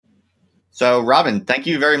So, Robin, thank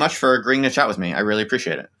you very much for agreeing to chat with me. I really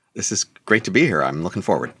appreciate it. This is great to be here. I'm looking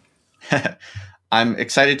forward. I'm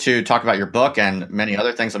excited to talk about your book and many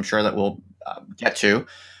other things I'm sure that we'll get to.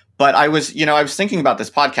 But I was thinking about this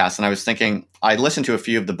podcast, and I was thinking I listened to a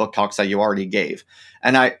few of the book talks that you already gave,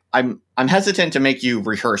 and I'm hesitant to make you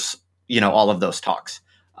rehearse, all of those talks.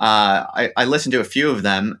 I listened to a few of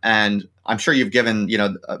them, and I'm sure you've given,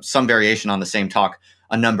 some variation on the same talk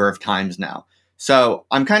a number of times now. So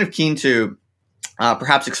I'm kind of keen to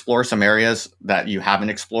perhaps explore some areas that you haven't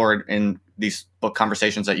explored in these book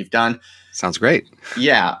conversations that you've done. Sounds great.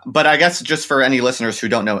 Yeah, but I guess just for any listeners who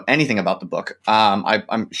don't know anything about the book,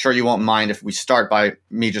 I'm sure you won't mind if we start by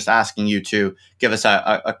me just asking you to give us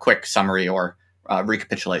a quick summary or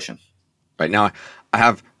recapitulation. Right now, I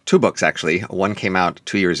have two books, actually. One came out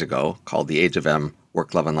 2 years ago called The Age of M,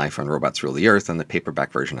 Work, Love, and Life When Robots Rule the Earth, and the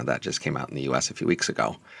paperback version of that just came out in the U.S. a few weeks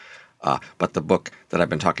ago. But the book that I've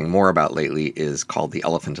been talking more about lately is called The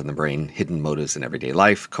Elephant in the Brain, Hidden Motives in Everyday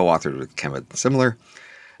Life, co-authored with Kevin Simler.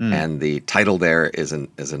 And the title there is an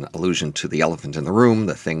allusion to the elephant in the room,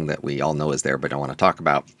 the thing that we all know is there but don't want to talk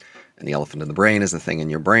about. And the elephant in the brain is the thing in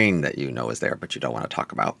your brain that you know is there but you don't want to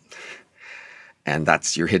talk about. And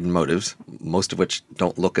that's your hidden motives, most of which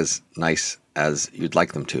don't look as nice as you'd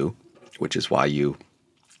like them to, which is why you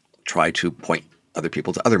try to point other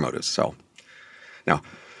people to other motives. So now,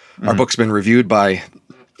 our book's been reviewed by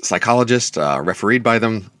psychologists, refereed by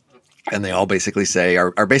them, and they all basically say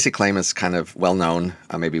our basic claim is kind of well known.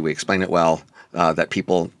 Maybe we explain it well, that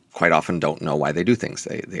people quite often don't know why they do things.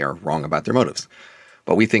 They are wrong about their motives.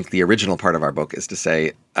 But we think the original part of our book is to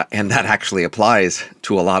say, and that actually applies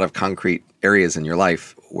to a lot of concrete areas in your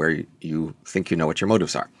life where you think you know what your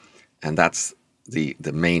motives are. And that's the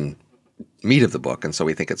main meat of the book. And so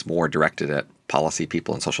we think it's more directed at policy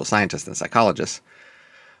people and social scientists than psychologists.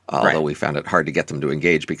 Although we found it hard to get them to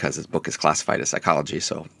engage because this book is classified as psychology,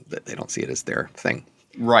 so they don't see it as their thing.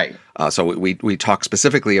 Right. So we talk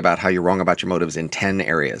specifically about how you're wrong about your motives in 10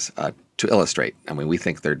 areas to illustrate. I mean, we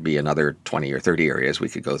think there'd be another 20 or 30 areas we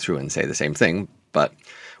could go through and say the same thing, but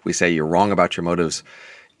we say you're wrong about your motives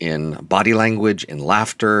in body language, in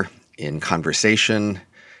laughter, in conversation,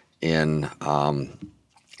 in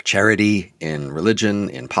charity, in religion,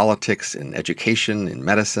 in politics, in education, in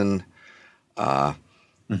medicine.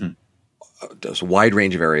 There's a wide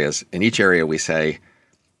range of areas. In each area, we say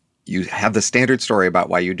you have the standard story about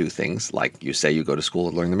why you do things, like you say you go to school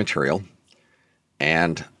to learn the material,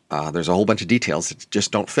 and there's a whole bunch of details that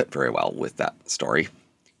just don't fit very well with that story.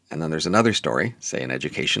 And then there's another story, say in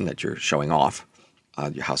education, that you're showing off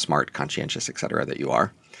how smart, conscientious, et cetera, that you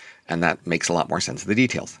are, and that makes a lot more sense of the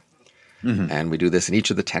details. And we do this in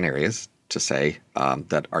each of the 10 areas to say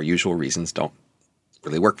that our usual reasons don't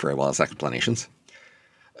really work very well as explanations.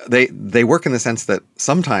 They work in the sense that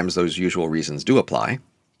sometimes those usual reasons do apply,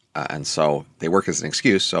 and so they work as an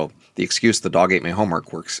excuse. So the excuse "the dog ate my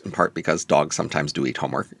homework" works in part because dogs sometimes do eat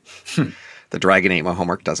homework. The dragon ate my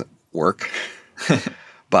homework doesn't work.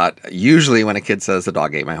 But usually when a kid says the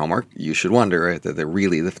dog ate my homework, you should wonder if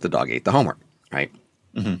the dog ate the homework, right?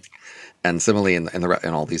 And similarly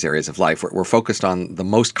in all these areas of life, we're focused on the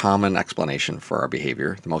most common explanation for our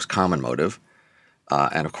behavior, the most common motive.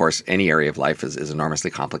 And of course, any area of life is enormously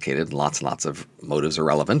complicated, and lots of motives are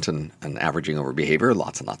relevant, and averaging over behavior,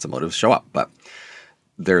 lots and lots of motives show up. But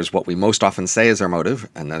there's what we most often say is our motive,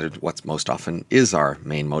 and then there's what's most often is our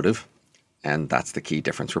main motive, and that's the key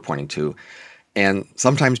difference we're pointing to. And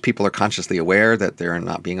sometimes people are consciously aware that they're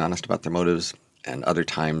not being honest about their motives, and other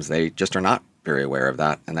times they just are not very aware of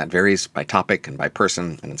that, and that varies by topic and by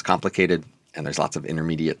person, and it's complicated, and there's lots of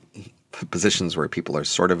intermediate positions where people are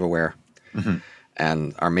sort of aware.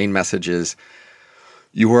 And our main message is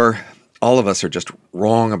all of us are just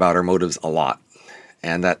wrong about our motives a lot,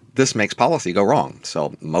 and that this makes policy go wrong.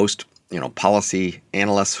 So most, policy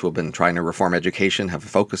analysts who have been trying to reform education have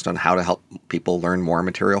focused on how to help people learn more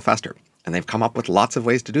material faster. And they've come up with lots of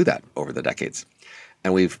ways to do that over the decades.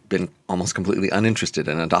 And we've been almost completely uninterested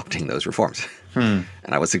in adopting those reforms. And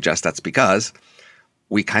I would suggest that's because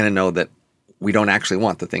we kind of know that we don't actually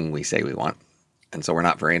want the thing we say we want. And so we're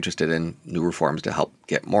not very interested in new reforms to help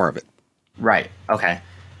get more of it. Right. Okay.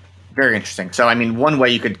 Very interesting. So, I mean, one way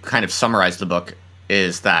you could kind of summarize the book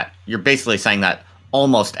is that you're basically saying that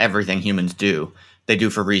almost everything humans do, they do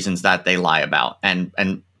for reasons that they lie about and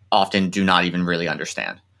often do not even really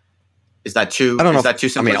understand. Is that too? I don't know. Is that too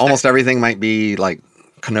simplistic? I mean, almost everything might be like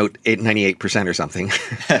connote 98% or something.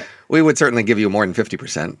 We would certainly give you more than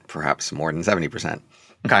 50%, perhaps more than 70%.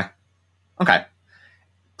 Okay.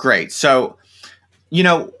 Great. So,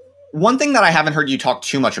 one thing that I haven't heard you talk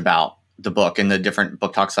too much about the book and the different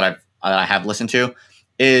book talks that I have listened to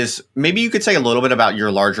is maybe you could say a little bit about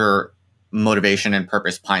your larger motivation and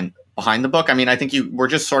purpose behind the book. I mean, I think you were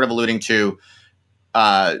just sort of alluding to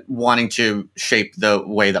wanting to shape the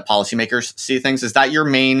way that policymakers see things. Is that your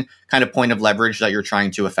main kind of point of leverage that you're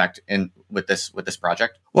trying to affect with this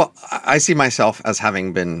project? Well, I see myself as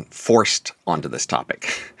having been forced onto this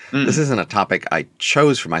topic. This isn't a topic I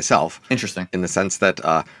chose for myself. Interesting. In the sense that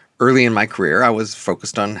early in my career, I was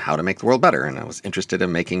focused on how to make the world better, and I was interested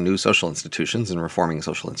in making new social institutions and reforming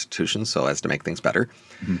social institutions so as to make things better.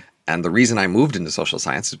 Mm-hmm. And the reason I moved into social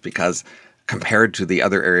science is because compared to the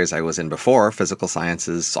other areas I was in before, physical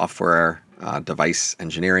sciences, software, device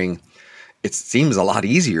engineering, it seems a lot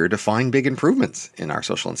easier to find big improvements in our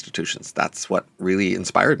social institutions. That's what really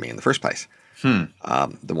inspired me in the first place.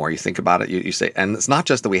 The more you think about it, you say, and it's not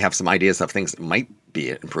just that we have some ideas of things that might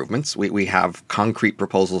be improvements. We have concrete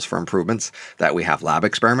proposals for improvements that we have lab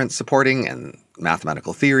experiments supporting and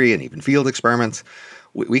mathematical theory and even field experiments.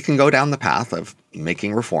 We can go down the path of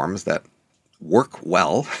making reforms that work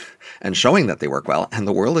well and showing that they work well, and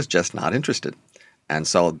the world is just not interested. And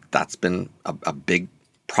so that's been a big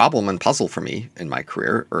problem and puzzle for me in my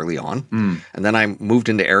career early on. And then I moved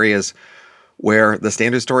into areas where the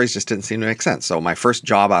standard stories just didn't seem to make sense. So my first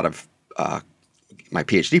job out of my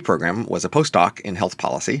PhD program was a postdoc in health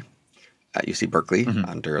policy at UC Berkeley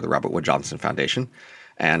under the Robert Wood Johnson Foundation.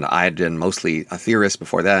 And I had been mostly a theorist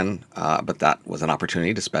before then, but that was an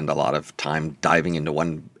opportunity to spend a lot of time diving into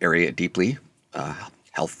one area deeply,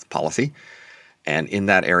 health policy. And in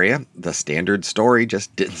that area, the standard story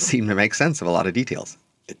just didn't seem to make sense of a lot of details.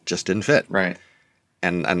 It just didn't fit. Right.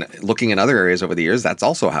 And looking in other areas over the years, that's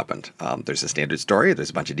also happened. There's a standard story, there's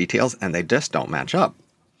a bunch of details, and they just don't match up.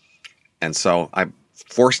 And so I'm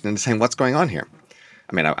forced into saying, what's going on here?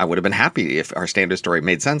 I mean, I would have been happy if our standard story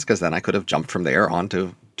made sense, because then I could have jumped from there on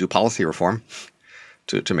to do policy reform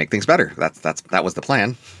to make things better. That was the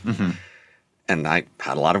plan. Mm-hmm. And I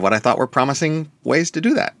had a lot of what I thought were promising ways to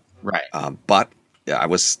do that. Right. But I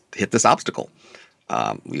was hit this obstacle.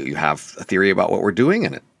 You have a theory about what we're doing,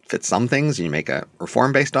 and it fits some things, and you make a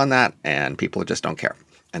reform based on that, and people just don't care.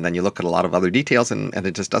 And then you look at a lot of other details, and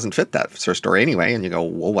it just doesn't fit that sort of story anyway, and you go,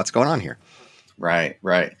 well, what's going on here? Right.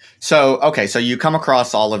 So you come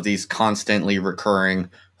across all of these constantly recurring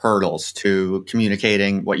hurdles to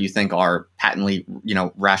communicating what you think are patently,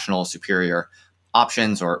 rational, superior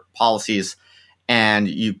options or policies, and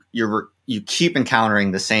you keep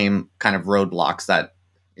encountering the same kind of roadblocks that,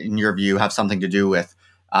 in your view, have something to do with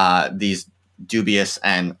these dubious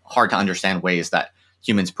and hard to understand ways that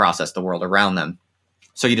humans process the world around them.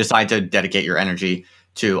 So you decide to dedicate your energy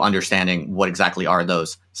to understanding what exactly are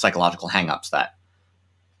those psychological hangups that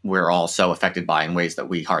we're all so affected by in ways that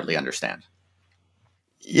we hardly understand.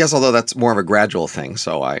 Yes, although that's more of a gradual thing.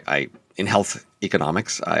 So I in health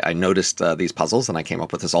economics, I noticed these puzzles, and I came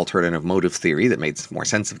up with this alternative motive theory that made more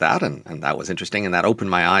sense of that, and that was interesting, and that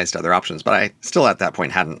opened my eyes to other options. But I still at that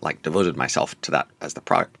point hadn't devoted myself to that as the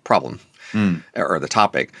problem or the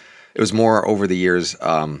topic. It was more over the years,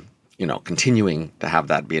 continuing to have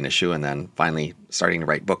that be an issue, and then finally starting to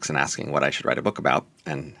write books and asking what I should write a book about.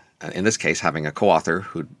 And in this case, having a co-author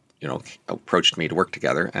who approached me to work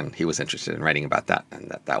together, and he was interested in writing about that,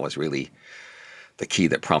 and that was really the key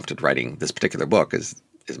that prompted writing this particular book is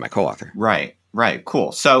my co-author. Right.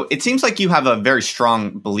 Cool. So it seems like you have a very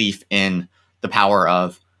strong belief in the power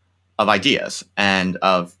of ideas and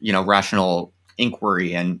of, rational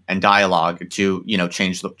inquiry and dialogue to,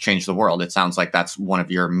 change the world. It sounds like that's one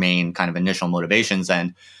of your main kind of initial motivations,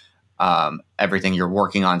 and everything you're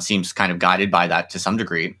working on seems kind of guided by that to some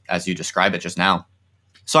degree, as you describe it just now.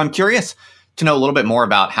 So I'm curious to know a little bit more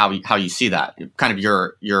about how you see that, kind of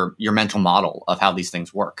your mental model of how these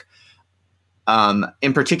things work.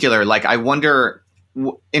 In particular, I wonder,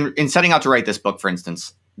 in setting out to write this book, for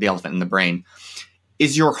instance, The Elephant in the Brain,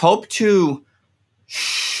 is your hope to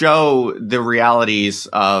show the realities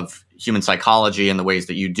of human psychology in the ways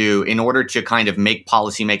that you do in order to kind of make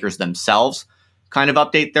policymakers themselves kind of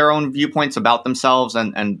update their own viewpoints about themselves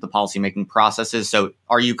and the policymaking processes? So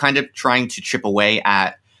are you kind of trying to chip away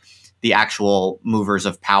at the actual movers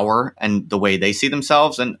of power and the way they see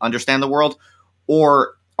themselves and understand the world?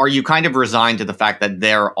 Or are you kind of resigned to the fact that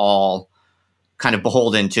they're all kind of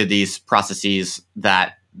beholden to these processes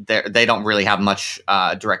that they don't really have much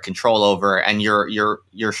direct control over, and your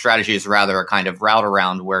strategy is rather a kind of route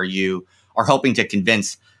around where you are hoping to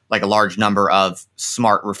convince a large number of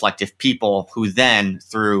smart, reflective people who then,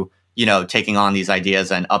 through taking on these ideas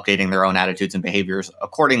and updating their own attitudes and behaviors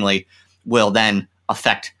accordingly, will then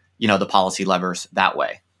affect the policy levers that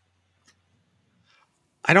way?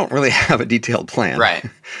 I don't really have a detailed plan. Right.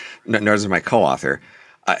 Nor does my co-author.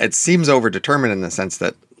 It seems overdetermined in the sense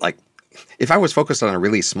that, like, if I was focused on a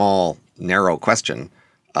really small, narrow question,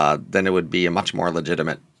 then it would be a much more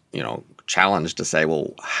legitimate, challenge to say,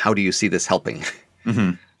 well, how do you see this helping?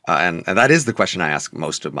 Mm-hmm. And that is the question I ask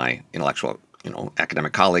most of my intellectual,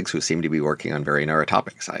 academic colleagues who seem to be working on very narrow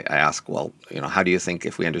topics. I ask, well, how do you think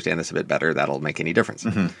if we understand this a bit better, that'll make any difference?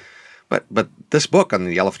 Mm-hmm. But this book on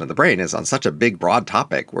the elephant in the brain is on such a big, broad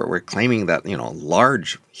topic where we're claiming that,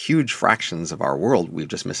 large, huge fractions of our world we've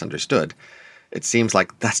just misunderstood. It seems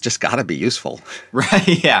like that's just got to be useful.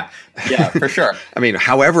 Right. Yeah. Yeah, for sure. I mean,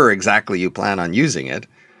 however exactly you plan on using it.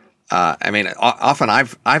 Often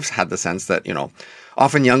I've had the sense that,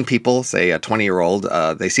 often young people, say a 20-year-old,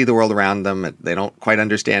 they see the world around them, they don't quite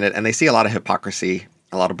understand it, and they see a lot of hypocrisy,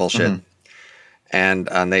 a lot of bullshit. Mm-hmm.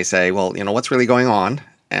 And they say, well, what's really going on?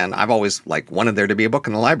 And I've always wanted there to be a book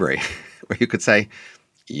in the library where you could say,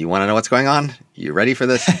 you want to know what's going on? You ready for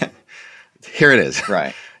this? Here it is.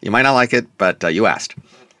 Right. You might not like it, but you asked.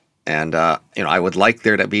 And, I would like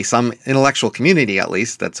there to be some intellectual community, at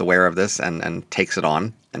least, that's aware of this and takes it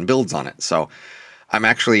on and builds on it. So I'm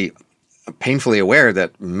actually painfully aware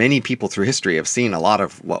that many people through history have seen a lot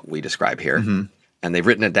of what we describe here. Mm-hmm. And they've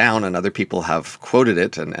written it down, and other people have quoted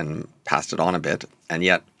it and passed it on a bit. And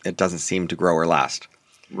yet it doesn't seem to grow or last.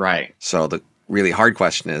 Right. So the really hard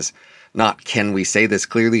question is not, can we say this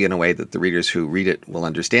clearly in a way that the readers who read it will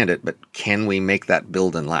understand it, but can we make that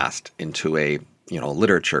build and last into a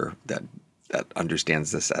literature that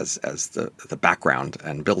understands this as the background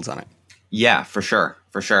and builds on it? Yeah, for sure.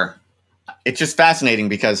 For sure. It's just fascinating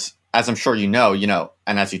because, as I'm sure you know,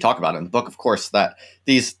 and as you talk about in the book, of course, that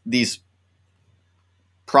these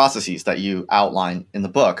processes that you outline in the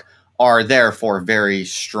book are there for very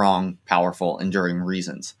strong, powerful, enduring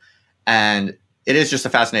reasons. And it is just a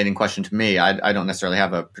fascinating question to me. I don't necessarily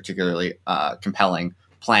have a particularly compelling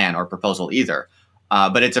plan or proposal either.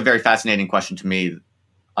 But it's a very fascinating question to me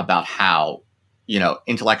about how,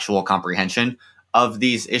 intellectual comprehension of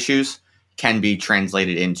these issues can be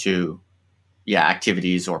translated into,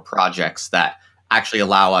 activities or projects that actually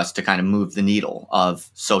allow us to kind of move the needle of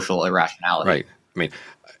social irrationality. Right. I mean,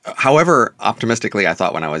 however optimistically I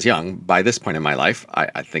thought when I was young, by this point in my life,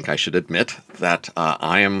 I think I should admit that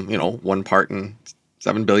I am, one part in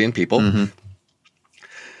 7 billion people. Mm-hmm.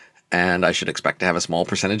 And I should expect to have a small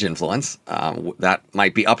percentage influence. That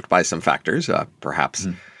might be upped by some factors. Perhaps,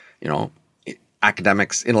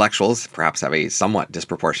 academics, intellectuals perhaps have a somewhat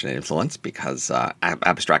disproportionate influence because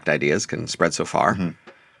abstract ideas can spread so far. Mm-hmm.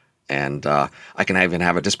 And I can even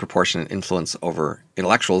have a disproportionate influence over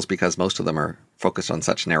intellectuals because most of them are focused on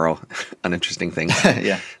such narrow, uninteresting things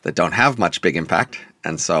that don't have much big impact.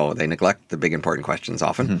 And so they neglect the big, important questions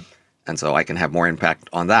often. Mm-hmm. And so I can have more impact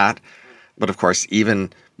on that. But of course,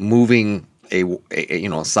 even moving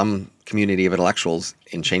some community of intellectuals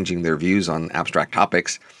in changing their views on abstract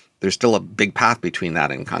topics, there's still a big path between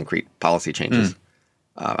that and concrete policy changes.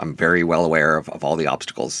 I'm very well aware of all the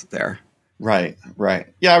obstacles there. Right.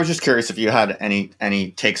 Yeah, I was just curious if you had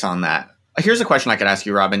any takes on that. Here's a question I could ask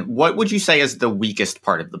you, Robin. What would you say is the weakest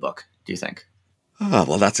part of the book, do you think? Oh,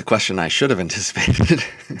 well, that's a question I should have anticipated.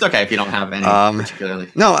 It's okay if you don't have any particularly.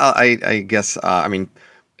 No, I guess,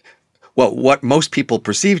 well, what most people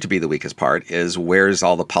perceive to be the weakest part is where's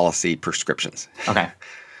all the policy prescriptions. Okay.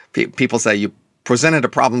 People say you presented a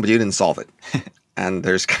problem, but you didn't solve it. And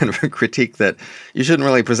there's kind of a critique that you shouldn't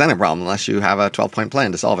really present a problem unless you have a 12-point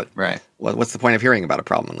plan to solve it. Right. What's the point of hearing about a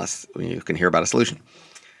problem unless you can hear about a solution?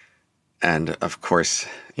 And of course,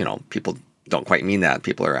 people don't quite mean that.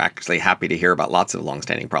 People are actually happy to hear about lots of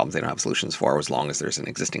longstanding problems they don't have solutions for as long as there's an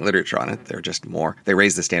existing literature on it. They're just they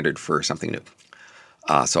raise the standard for something new.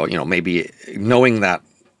 So, maybe knowing that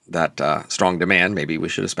strong demand, maybe we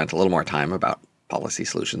should have spent a little more time about policy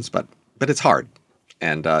solutions, but it's hard.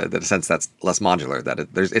 And in a sense, that's less modular. That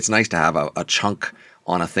it's nice to have a chunk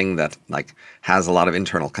on a thing that has a lot of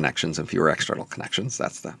internal connections and fewer external connections.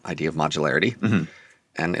 That's the idea of modularity. Mm-hmm.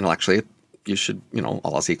 And intellectually, you should, all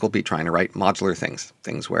else equal, be trying to write modular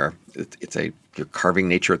things where you're carving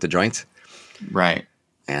nature at the joints, right?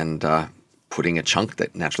 And putting a chunk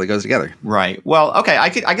that naturally goes together. Right. Well, okay. I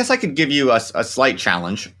guess I could give you a slight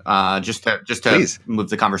challenge, just to Please. Move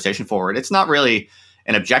the conversation forward. It's not really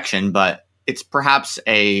an objection, but it's perhaps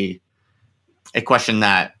a question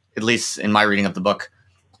that, at least in my reading of the book,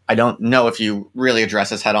 I don't know if you really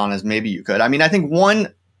address as head on as maybe you could. I mean, I think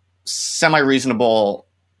one semi-reasonable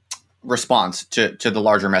response to the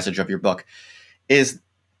larger message of your book is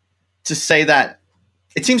to say that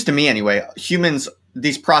it seems to me anyway, humans,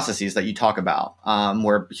 these processes that you talk about,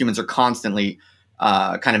 where humans are constantly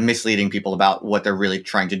kind of misleading people about what they're really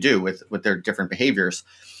trying to do with their different behaviors,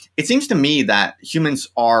 it seems to me that humans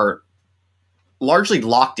are largely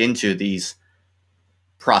locked into these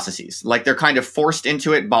processes. Like they're kind of forced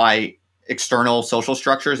into it by external social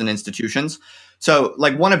structures and institutions. So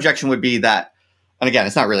like one objection would be that, and again,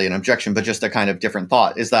 it's not really an objection, but just a kind of different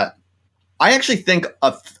thought, is that I actually think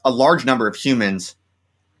a large number of humans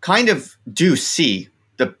kind of do see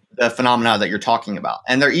the phenomena that you're talking about.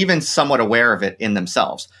 And they're even somewhat aware of it in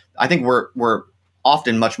themselves. I think we're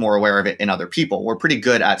often much more aware of it in other people. We're pretty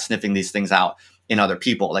good at sniffing these things out in other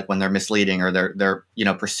people, like when they're misleading or they're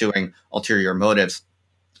pursuing ulterior motives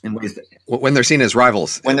in ways that, when they're seen as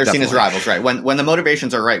rivals. When they're definitely. seen as rivals, right? When the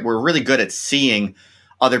motivations are right, we're really good at seeing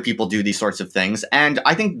other people do these sorts of things. And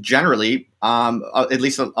I think generally, at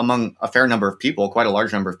least among a fair number of people, quite a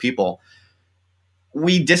large number of people,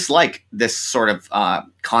 we dislike this sort of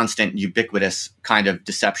constant, ubiquitous kind of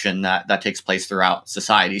deception that takes place throughout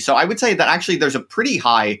society. So I would say that actually there's a pretty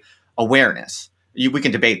high awareness. We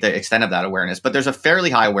can debate the extent of that awareness, but there's a fairly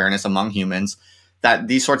high awareness among humans that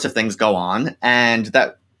these sorts of things go on and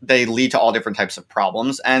that they lead to all different types of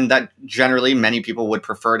problems, and that generally many people would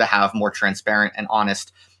prefer to have more transparent and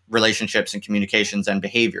honest relationships and communications and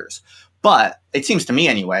behaviors. But it seems to me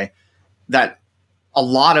anyway that a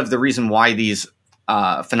lot of the reason why these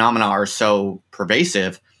phenomena are so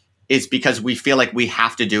pervasive is because we feel like we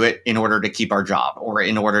have to do it in order to keep our job or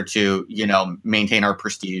in order to, maintain our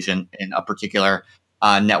prestige in a particular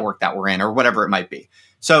network that we're in or whatever it might be.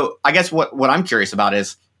 So I guess what I'm curious about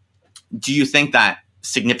is, do you think that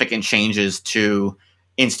significant changes to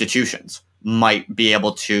institutions might be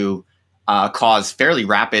able to cause fairly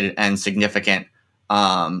rapid and significant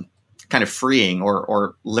kind of freeing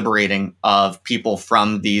or liberating of people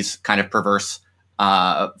from these kind of perverse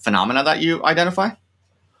phenomena that you identify?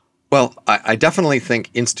 Well, I definitely think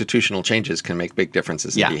institutional changes can make big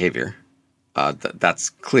differences in behavior. That's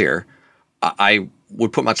clear. I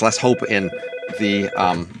would put much less hope in the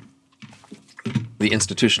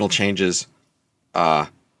institutional changes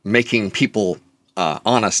making people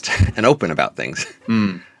honest and open about things.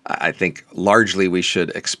 I think largely we should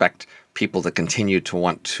expect people to continue to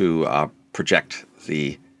want to project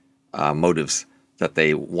the motives that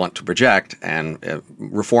they want to project, and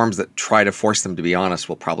reforms that try to force them to be honest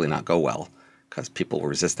will probably not go well because people will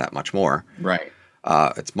resist that much more. Right.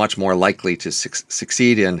 It's much more likely to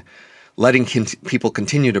succeed in letting people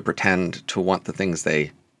continue to pretend to want the things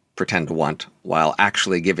they pretend to want while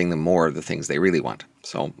actually giving them more of the things they really want.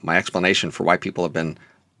 So my explanation for why people have been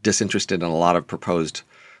disinterested in a lot of proposed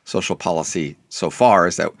social policy so far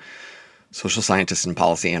is that social scientists and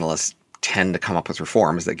policy analysts tend to come up with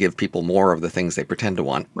reforms that give people more of the things they pretend to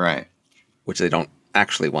want, right, which they don't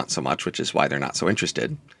actually want so much, which is why they're not so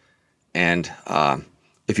interested. And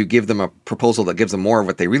if you give them a proposal that gives them more of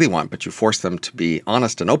what they really want, but you force them to be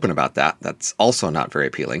honest and open about that, that's also not very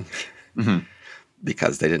appealing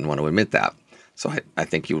because they didn't want to admit that. So I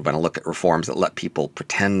think you would want to look at reforms that let people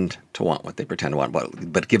pretend to want what they pretend to want,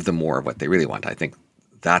 but give them more of what they really want. I think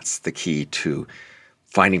that's the key to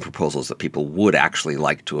finding proposals that people would actually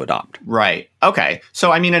like to adopt. Right. Okay.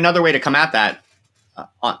 So, I mean, another way to come at that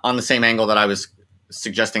on the same angle that I was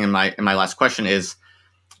suggesting in my last question is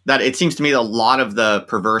that it seems to me that a lot of the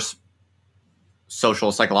perverse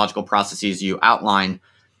social psychological processes you outline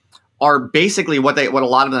are basically what a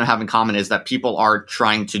lot of them have in common is that people are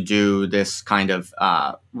trying to do this kind of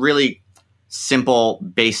really simple,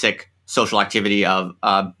 basic social activity of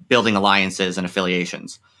building alliances and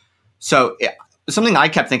affiliations. So something I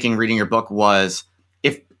kept thinking reading your book was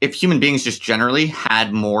if human beings just generally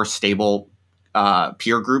had more stable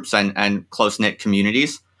peer groups and close-knit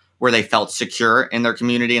communities where they felt secure in their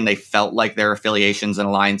community and they felt like their affiliations and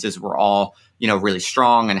alliances were all, really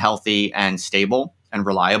strong and healthy and stable and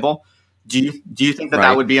reliable. Do you think that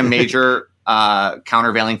that would be a major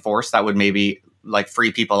countervailing force that would maybe like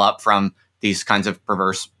free people up from these kinds of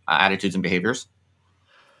perverse attitudes and behaviors?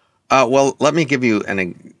 Well, let me give you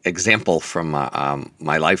an example from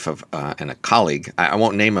my life of and a colleague. I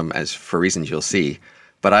won't name him for reasons you'll see,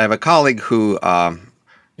 but I have a colleague who,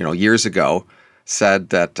 years ago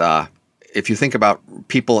said that if you think about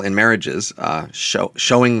people in marriages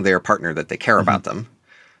showing their partner that they care about them,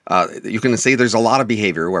 you can see there's a lot of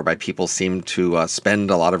behavior whereby people seem to spend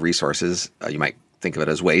a lot of resources. You might think of it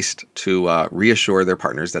as waste to reassure their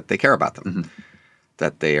partners that they care about them.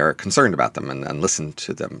 That they are concerned about them and listen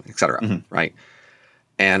to them, et cetera, right?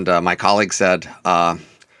 And my colleague said,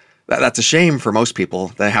 that's a shame for most people.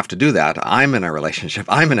 They have to do that. I'm in a relationship.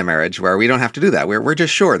 I'm in a marriage where we don't have to do that. We're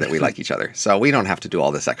just sure that we like each other. So we don't have to do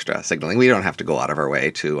all this extra signaling. We don't have to go out of our way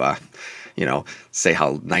to, say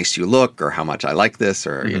how nice you look or how much I like this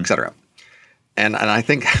or et cetera. and I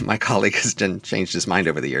think my colleague has changed his mind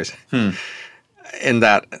over the years. Hmm. In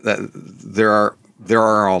that there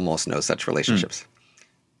are almost no such relationships.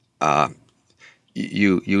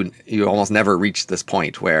 You almost never reach this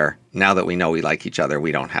point where now that we know we like each other,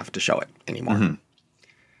 we don't have to show it anymore. Mm-hmm.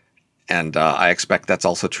 And I expect that's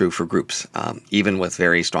also true for groups. Even with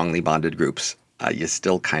very strongly bonded groups, you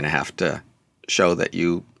still kind of have to show that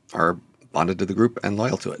you are bonded to the group and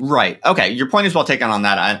loyal to it. Right. Okay. Your point is well taken on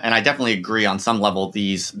that. And I definitely agree on some level.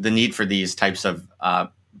 The need for these types of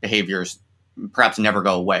behaviors perhaps never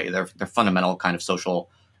go away. They're fundamental kind of social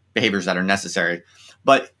behaviors that are necessary.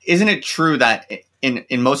 But isn't it true that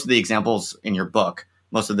in most of the examples in your book,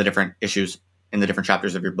 most of the different issues in the different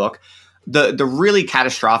chapters of your book, the really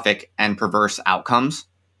catastrophic and perverse outcomes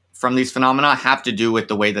from these phenomena have to do with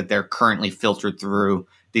the way that they're currently filtered through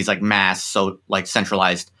these like mass, so like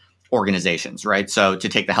centralized organizations, right? So to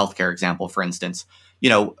take the healthcare example, for instance,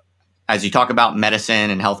 as you talk about,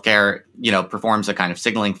 medicine and healthcare, performs a kind of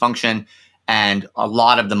signaling function, and a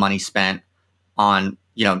lot of the money spent on,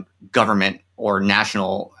 government or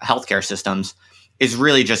national healthcare systems is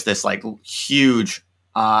really just this like huge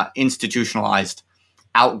institutionalized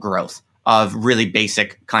outgrowth of really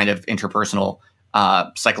basic kind of interpersonal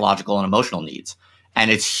psychological and emotional needs.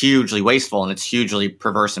 And it's hugely wasteful and it's hugely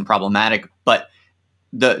perverse and problematic. But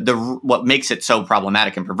the what makes it so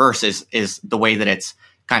problematic and perverse is the way that it's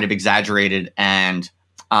kind of exaggerated and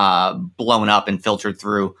blown up and filtered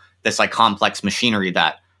through this like complex machinery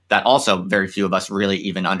that also very few of us really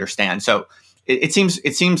even understand. So it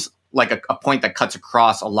seems like a point that cuts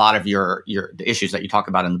across a lot of the issues that you talk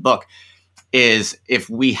about in the book is if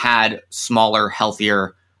we had smaller,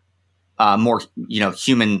 healthier, more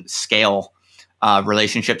human scale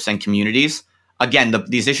relationships and communities. Again,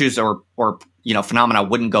 these issues or phenomena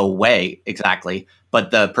wouldn't go away exactly,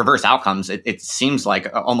 but the perverse outcomes, it seems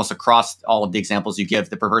like almost across all of the examples you give,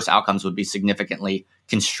 the perverse outcomes would be significantly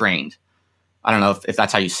constrained. I don't know if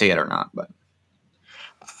that's how you see it or not, but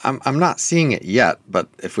I'm not seeing it yet. But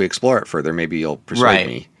if we explore it further, maybe you'll persuade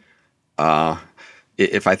me.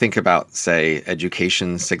 If I think about, say,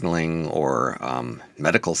 education signaling or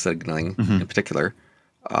medical signaling in particular,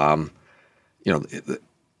 in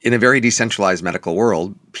a very decentralized medical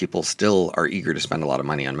world, people still are eager to spend a lot of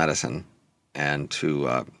money on medicine and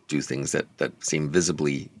to do things that seem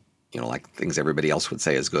visibly, like things everybody else would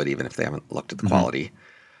say is good, even if they haven't looked at the quality.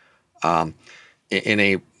 In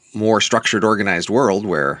a more structured, organized world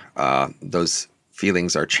where those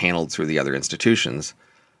feelings are channeled through the other institutions,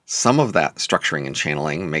 some of that structuring and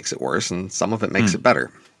channeling makes it worse, and some of it makes it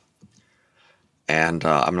better. And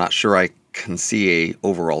I'm not sure I can see a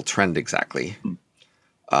overall trend exactly.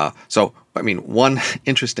 So, I mean, one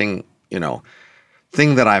interesting,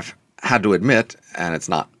 thing that I've had to admit, and it's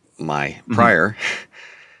not my prior,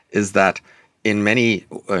 is that in many,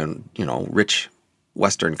 rich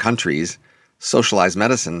Western countries, socialized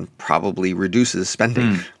medicine probably reduces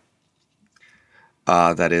spending.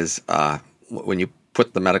 That is, when you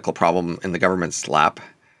put the medical problem in the government's lap,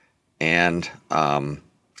 and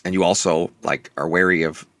you also are wary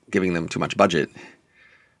of giving them too much budget,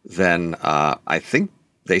 then I think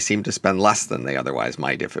they seem to spend less than they otherwise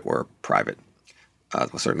might if it were private.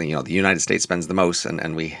 Certainly, the United States spends the most,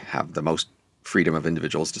 and we have the most freedom of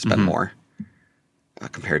individuals to spend more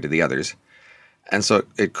compared to the others. And so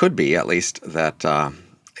it could be, at least, that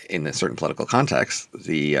in a certain political context,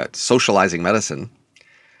 the socializing medicine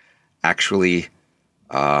actually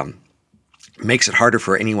makes it harder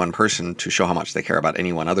for any one person to show how much they care about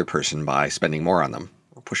any one other person by spending more on them,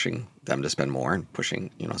 or pushing them to spend more and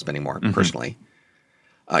pushing, spending more personally.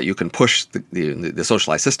 You can push the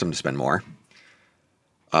socialized system to spend more,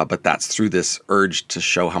 but that's through this urge to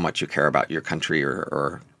show how much you care about your country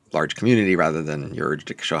or large community rather than your urge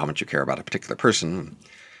to show how much you care about a particular person.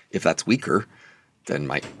 If that's weaker, then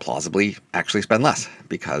might plausibly actually spend less,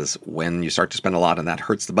 because when you start to spend a lot and that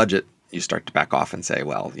hurts the budget, you start to back off and say,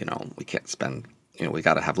 well, we can't spend, we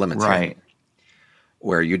got to have limits. Right. Here.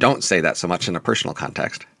 Where you don't say that so much in a personal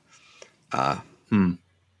context.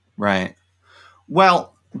 Right.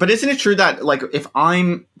 Well, but isn't it true that if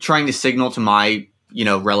I'm trying to signal to my,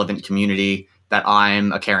 relevant community that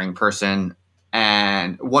I'm a caring person,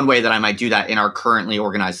 and one way that I might do that in our currently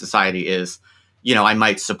organized society is, I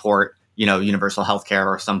might support, universal healthcare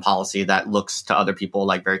or some policy that looks to other people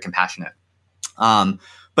like very compassionate.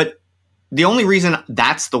 But the only reason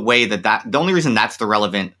that's the only reason that's the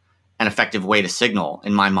relevant and effective way to signal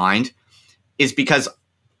in my mind is because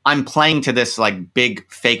I'm playing to this big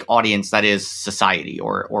fake audience that is society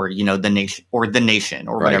or the nation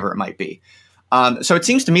or whatever it might be. So it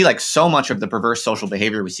seems to me like so much of the perverse social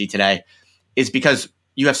behavior we see today is because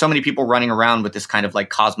you have so many people running around with this kind of like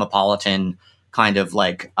cosmopolitan kind of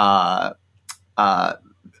like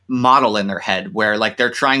model in their head where like they're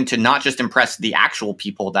trying to not just impress the actual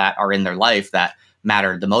people that are in their life that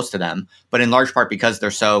matter the most to them, but in large part because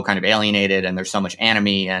they're so kind of alienated and there's so much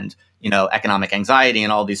enemy and, economic anxiety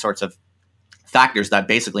and all these sorts of factors that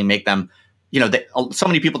basically make them, so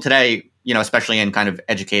many people today, especially in kind of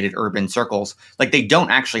educated urban circles, like they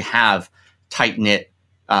don't actually have tight-knit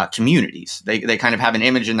communities. They kind of have an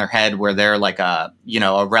image in their head where they're like a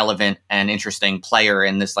relevant and interesting player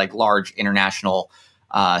in this like large international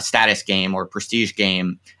status game or prestige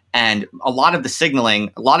game. And a lot of the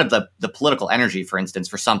signaling, a lot of the political energy, for instance,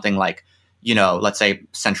 for something like, let's say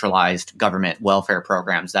centralized government welfare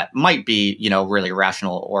programs that might be, really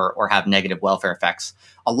irrational or have negative welfare effects.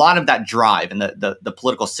 A lot of that drive and the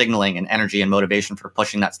political signaling and energy and motivation for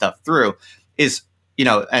pushing that stuff through is,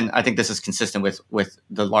 and I think this is consistent with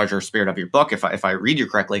the larger spirit of your book. If I read you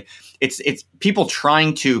correctly, it's people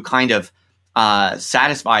trying to kind of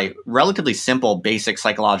satisfy relatively simple, basic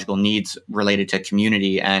psychological needs related to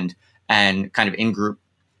community and kind of in-group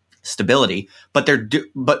stability. But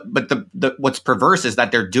the what's perverse is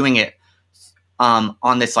that they're doing it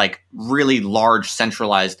on this like really large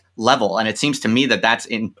centralized level, and it seems to me that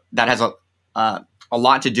that has a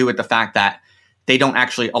lot to do with the fact that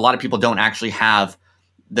a lot of people don't actually have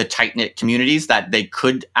the tight-knit communities that they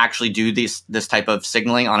could actually do this type of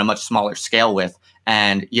signaling on a much smaller scale with.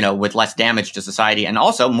 And, with less damage to society and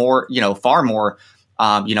also more, far more,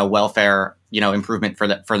 welfare, improvement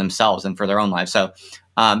for themselves and for their own lives. So,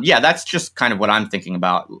 that's just kind of what I'm thinking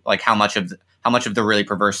about, like how much of the really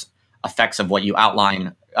perverse effects of what you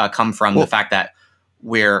outline come from the fact that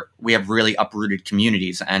we have really uprooted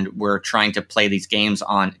communities and we're trying to play these games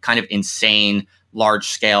on kind of insane, large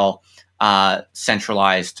scale,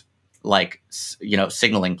 centralized, like,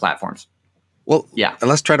 signaling platforms. Well, yeah.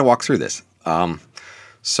 Let's try to walk through this.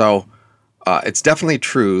 So it's definitely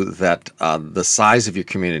true that the size of your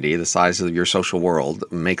community, the size of your social world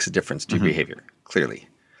makes a difference to your behavior, clearly.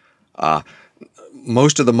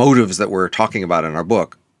 Most of the motives that we're talking about in our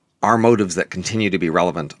book are motives that continue to be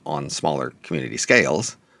relevant on smaller community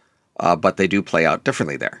scales, but they do play out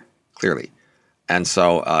differently there, clearly. And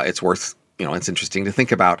so it's worth, it's interesting to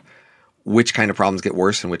think about which kind of problems get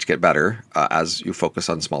worse and which get better as you focus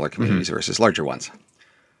on smaller communities versus larger ones.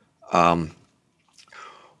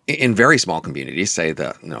 In very small communities, say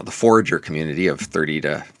the forager community of 30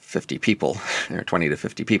 to 50 people, or 20 to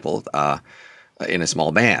 50 people in a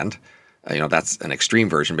small band, that's an extreme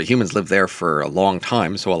version. But humans live there for a long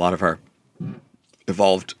time, so a lot of our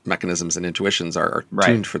evolved mechanisms and intuitions are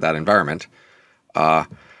tuned for that environment. A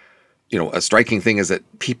striking thing is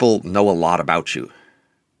that people know a lot about you.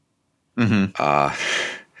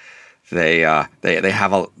 They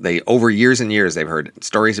over years and years, they've heard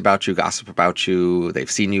stories about you, gossip about you,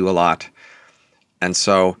 they've seen you a lot. And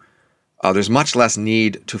so there's much less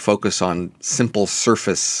need to focus on simple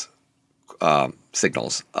surface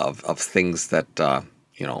signals of things that, that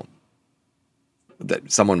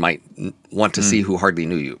someone might want to see who hardly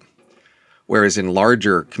knew you. Whereas in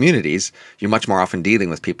larger communities, you're much more often dealing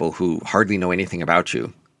with people who hardly know anything about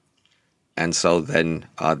you. And so then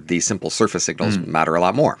these simple surface signals matter a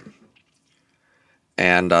lot more.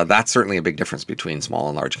 And that's certainly a big difference between small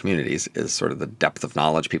and large communities is sort of the depth of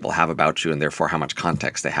knowledge people have about you and therefore how much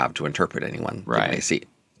context they have to interpret anyone that they see.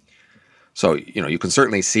 So, you can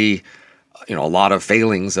certainly see, a lot of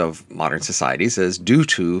failings of modern societies as due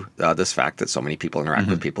to this fact that so many people interact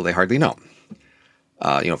with people they hardly know.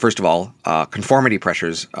 First of all, conformity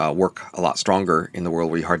pressures work a lot stronger in the world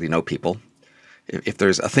where you hardly know people. If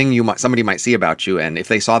there's a thing somebody might see about you, and if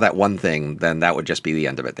they saw that one thing, then that would just be the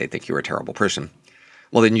end of it. They'd think you were a terrible person.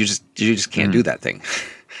 Well, then you just can't do that thing.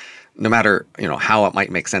 No matter, how it might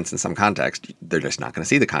make sense in some context, they're just not going to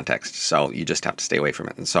see the context. So you just have to stay away from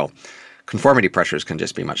it. And so conformity pressures can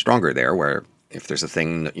just be much stronger there, where if there's a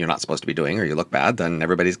thing that you're not supposed to be doing or you look bad, then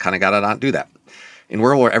everybody's kind of got to not do that. In a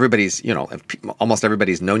world where everybody's, if almost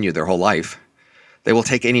everybody's known you their whole life, they will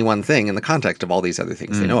take any one thing in the context of all these other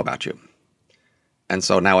things they know about you. And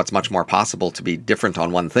so now it's much more possible to be different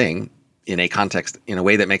on one thing in a context, in a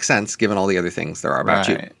way that makes sense, given all the other things there are about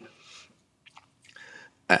you.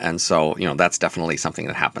 And so, that's definitely something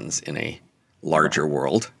that happens in a larger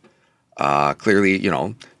world. Clearly,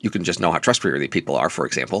 you can just know how trustworthy people are, for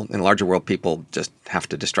example. In a larger world, people just have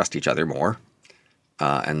to distrust each other more.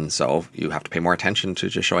 And so you have to pay more attention to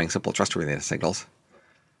just showing simple trustworthiness signals,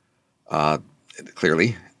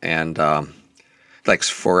 clearly. And like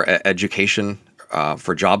for education,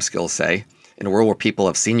 for job skills, say, in a world where people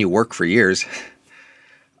have seen you work for years,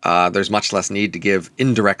 there's much less need to give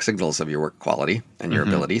indirect signals of your work quality and your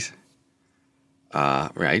abilities.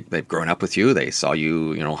 Right? They've grown up with you. They saw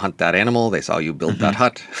you, hunt that animal. They saw you build that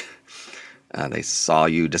hut. They saw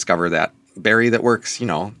you discover that berry that works,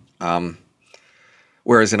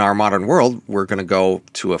 Whereas in our modern world, we're going to go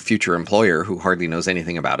to a future employer who hardly knows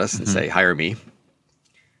anything about us and say, hire me.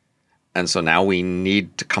 And so now we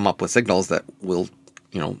need to come up with signals that will,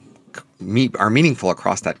 are meaningful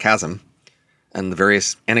across that chasm. And the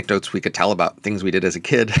various anecdotes we could tell about things we did as a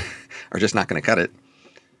kid are just not going to cut it.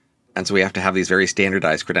 And so we have to have these very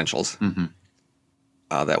standardized credentials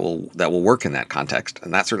that will work in that context.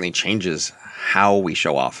 And that certainly changes how we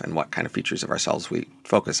show off and what kind of features of ourselves we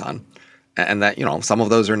focus on. And that, some of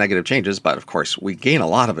those are negative changes, but of course we gain a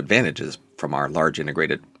lot of advantages from our large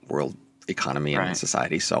integrated world economy and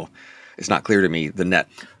society. So it's not clear to me the net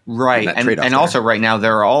right. The net trade-off and there. Also right now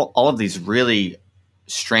there are all of these really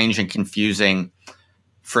strange and confusing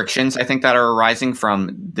frictions, I think, that are arising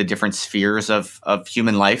from the different spheres of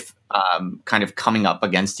human life, kind of coming up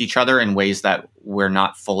against each other in ways that we're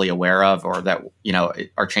not fully aware of, or that,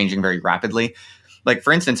 are changing very rapidly. Like,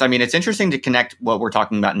 for instance, I mean, it's interesting to connect what we're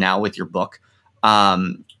talking about now with your book,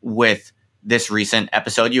 with this recent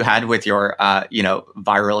episode you had with your,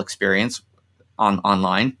 viral experience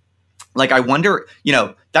online. Like, I wonder,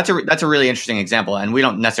 that's a really interesting example, and we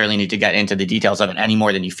don't necessarily need to get into the details of it any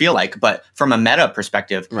more than you feel like. But from a meta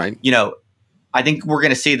perspective, right. I think we're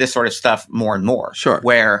going to see this sort of stuff more and more. Sure.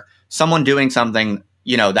 Where someone doing something,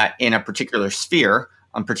 that in a particular sphere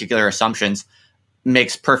on particular assumptions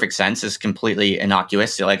makes perfect sense, is completely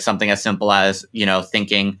innocuous. So like something as simple as,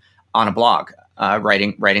 thinking on a blog,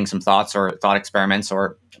 writing some thoughts or thought experiments,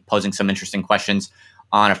 or posing some interesting questions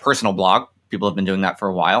on a personal blog. People have been doing that for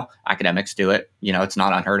a while. Academics do it. It's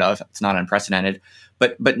not unheard of. It's not unprecedented.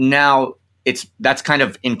 But now that's kind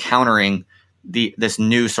of encountering this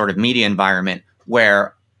new sort of media environment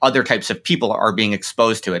where other types of people are being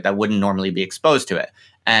exposed to it that wouldn't normally be exposed to it.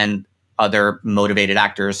 And other motivated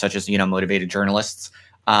actors, such as, motivated journalists,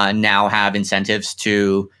 now have incentives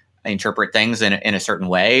to interpret things in a certain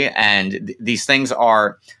way. And these things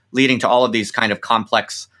are leading to all of these kind of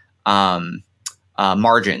complex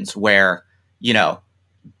margins where,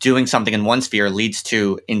 doing something in one sphere leads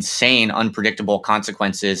to insane, unpredictable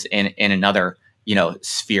consequences in another,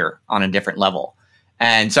 sphere on a different level.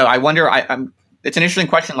 And so I wonder, it's an interesting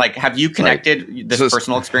question. Like, have you connected this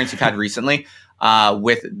personal experience you've had recently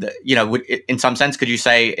with in some sense, could you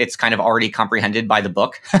say it's kind of already comprehended by the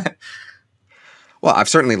book? Well, I've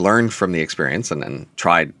certainly learned from the experience and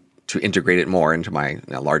tried to integrate it more into my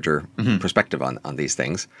larger perspective on these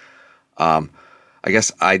things. I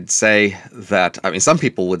guess I'd say that, some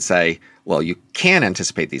people would say, well, you can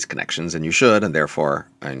anticipate these connections and you should, and therefore,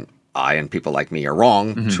 I and people like me are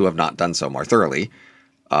wrong to have not done so more thoroughly.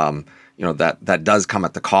 That does come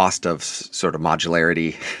at the cost of sort of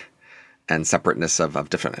modularity and separateness of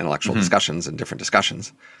different intellectual discussions and different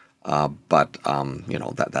discussions. But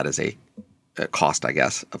that is a cost, I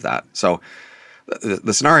guess, of that. So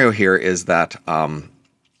the scenario here is that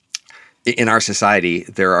in our society,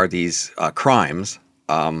 there are these crimes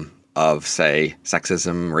of, say,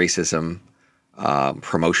 sexism, racism,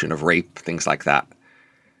 promotion of rape, things like that.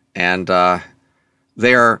 And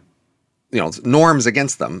they are, norms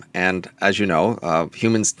against them. And as you know,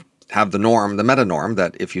 humans have the norm, the meta norm,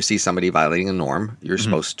 that if you see somebody violating a norm, you're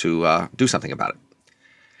supposed to do something about it.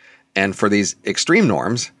 And for these extreme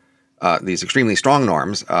norms, these extremely strong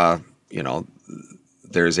norms,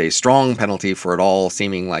 there's a strong penalty for it all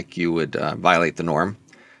seeming like you would violate the norm.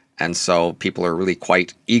 And so people are really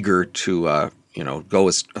quite eager to, go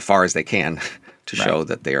as far as they can to show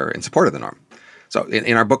that they are in support of the norm. So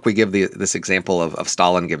in our book, we give this example of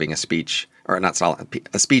Stalin giving a speech, or not Stalin,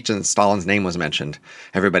 a speech, and Stalin's name was mentioned.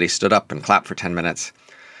 Everybody stood up and clapped for 10 minutes.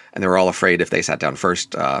 And they were all afraid if they sat down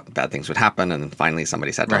first, bad things would happen. And finally,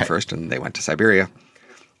 somebody sat down first and they went to Siberia.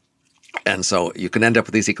 And so you can end up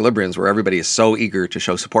with these equilibriums where everybody is so eager to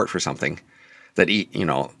show support for something that,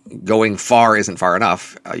 going far isn't far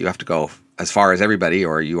enough. You have to go as far as everybody,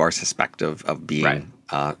 or you are suspected of being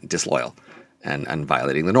disloyal and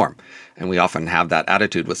violating the norm. And we often have that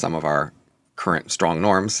attitude with some of our current strong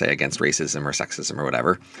norms, say against racism or sexism or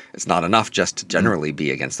whatever. It's not enough just to generally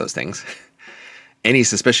be against those things. Any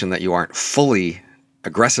suspicion that you aren't fully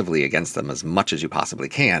aggressively against them as much as you possibly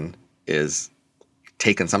can is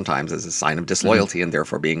taken sometimes as a sign of disloyalty and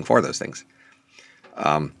therefore being for those things.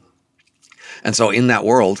 And so in that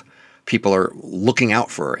world, people are looking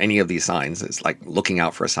out for any of these signs. It's like looking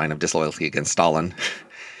out for a sign of disloyalty against Stalin.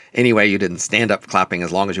 Anyway, you didn't stand up clapping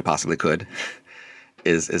as long as you possibly could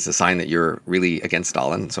is a sign that you're really against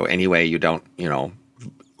Stalin. So anyway, you don't,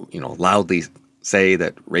 loudly say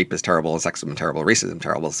that rape is terrible, sexism terrible, racism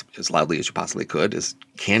terrible as loudly as you possibly could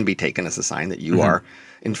can be taken as a sign that you are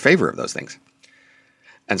in favor of those things.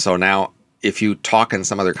 And so now, if you talk in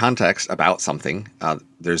some other context about something,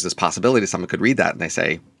 there's this possibility someone could read that and they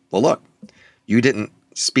say, well, look, you didn't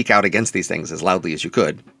speak out against these things as loudly as you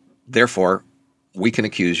could. Therefore, we can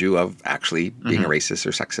accuse you of actually being a racist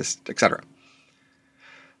or sexist, etc.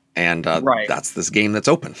 And that's this game that's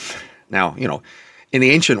open. Now, in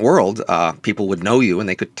the ancient world, people would know you and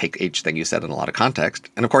they could take each thing you said in a lot of context.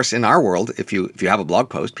 And of course, in our world, if you have a blog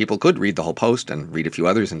post, people could read the whole post and read a few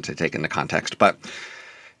others and to take into context. But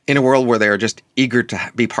in a world where they are just eager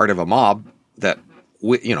to be part of a mob that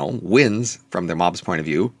wins from their mob's point of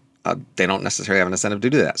view, they don't necessarily have an incentive to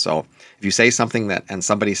do that. So if you say something and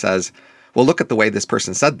somebody says, well, look at the way this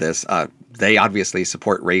person said this, they obviously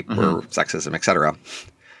support rape or sexism, etc.,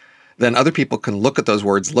 then other people can look at those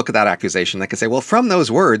words, look at that accusation. They can say, well, from those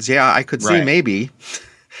words, yeah, I could see maybe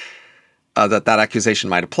that accusation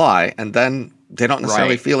might apply. And then they don't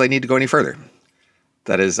necessarily feel they need to go any further.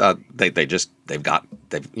 That is, they've got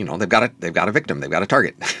a victim, they've got a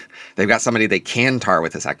target, they've got somebody they can tar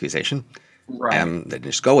with this accusation, and they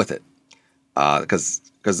just go with it, because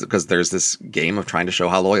there's this game of trying to show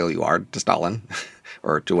how loyal you are to Stalin,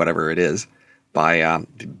 or to whatever it is, by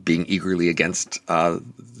being eagerly against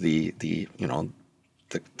the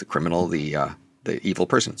criminal, the evil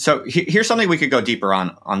person. So here's something we could go deeper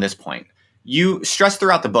on this point. You stress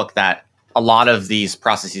throughout the book that a lot of these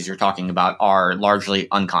processes you're talking about are largely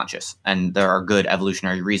unconscious, and there are good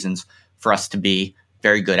evolutionary reasons for us to be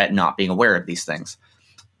very good at not being aware of these things.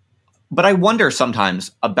 But I wonder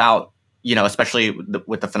sometimes about, especially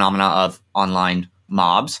with the phenomena of online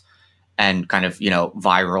mobs and kind of,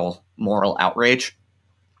 viral moral outrage.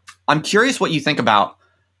 I'm curious what you think about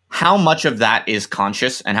how much of that is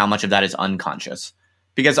conscious and how much of that is unconscious.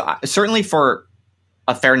 Because certainly for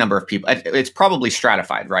a fair number of people, it's probably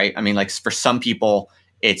stratified, right? I mean, like for some people,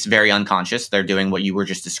 it's very unconscious. They're doing what you were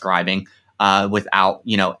just describing without,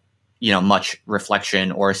 much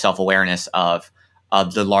reflection or self-awareness of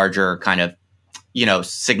the larger kind of,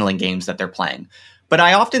 signaling games that they're playing. But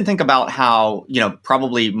I often think about how,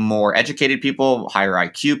 probably more educated people, higher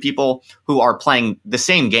IQ people who are playing the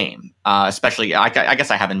same game, especially, I guess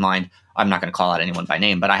I have in mind, I'm not going to call out anyone by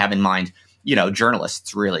name, but I have in mind,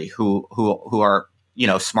 journalists really who are,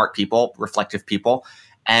 smart people, reflective people,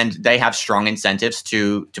 and they have strong incentives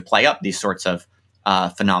to play up these sorts of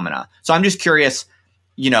phenomena. So I'm just curious,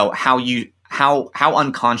 how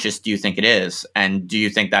unconscious do you think it is, and do you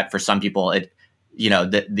think that for some people,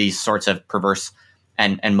 these sorts of perverse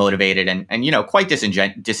and motivated and quite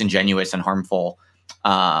disingenuous and harmful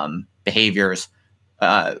behaviors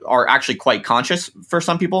are actually quite conscious for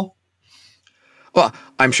some people? Well,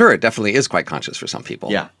 I'm sure it definitely is quite conscious for some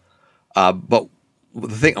people. Yeah. But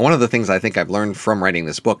one of the things I think I've learned from writing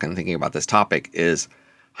this book and thinking about this topic is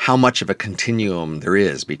how much of a continuum there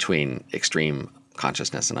is between extreme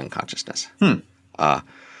consciousness and unconsciousness.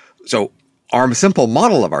 So our simple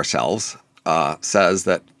model of ourselves says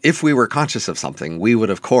that if we were conscious of something, we would,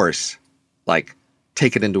 of course,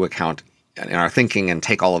 take it into account in our thinking and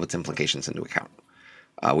take all of its implications into account.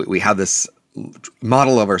 We have this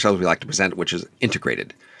model of ourselves we like to present, which is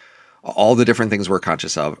integrated. All the different things we're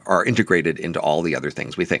conscious of are integrated into all the other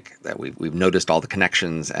things we think, that we've noticed all the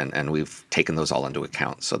connections and we've taken those all into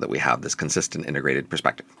account so that we have this consistent integrated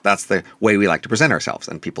perspective. That's the way we like to present ourselves.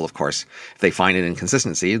 And people, of course, if they find an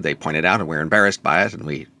inconsistency, they point it out and we're embarrassed by it and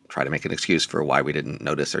we try to make an excuse for why we didn't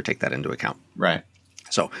notice or take that into account. Right.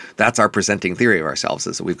 So that's our presenting theory of ourselves,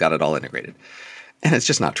 is that we've got it all integrated. And it's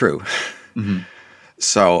just not true.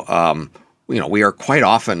 So, we are quite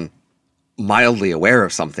often mildly aware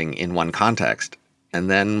of something in one context, and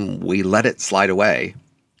then we let it slide away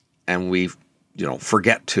and we,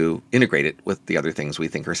 forget to integrate it with the other things we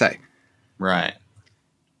think or say. Right.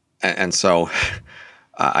 And so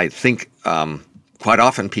I think quite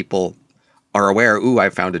often people are aware, I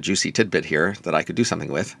found a juicy tidbit here that I could do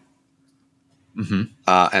something with.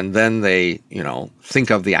 And then they, think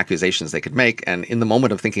of the accusations they could make. And in the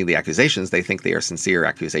moment of thinking the accusations, they think they are sincere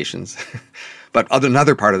accusations. But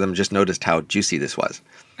another part of them just noticed how juicy this was.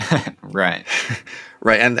 Right.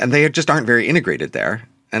 Right. And they just aren't very integrated there.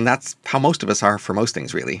 And that's how most of us are for most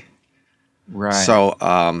things, really. Right. So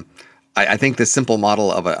I think this simple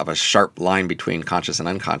model of a sharp line between conscious and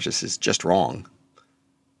unconscious is just wrong.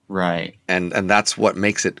 Right. And that's what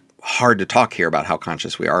makes it hard to talk here about how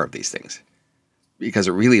conscious we are of these things. Because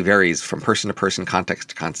it really varies from person to person, context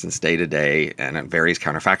to context, day to day, and it varies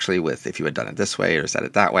counterfactually with if you had done it this way or said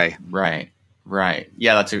it that way. Right.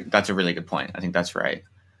 Yeah, that's a really good point. I think that's right.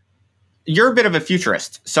 you're a bit of a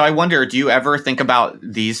futurist. So I wonder, do you ever think about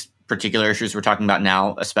these particular issues we're talking about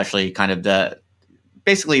now, especially kind of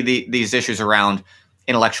these issues around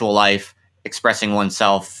intellectual life, expressing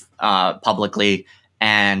oneself publicly,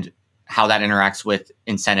 and how that interacts with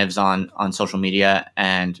incentives on social media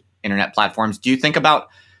and internet platforms? Do you think about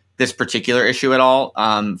this particular issue at all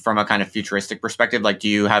from a kind of futuristic perspective? Like, do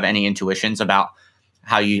you have any intuitions about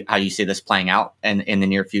how you see this playing out in the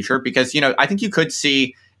near future? Because, I think you could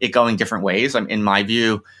see it going different ways. In my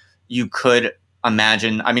view, you could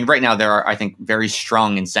imagine, right now there are, I think, very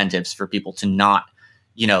strong incentives for people to not,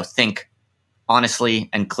 think honestly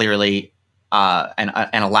and clearly and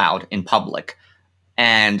aloud in public.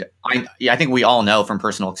 And I think we all know from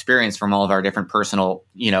personal experience, from all of our different personal,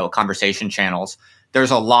 conversation channels, there's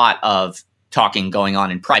a lot of talking going on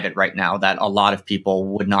in private right now that a lot of people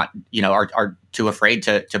would not, are too afraid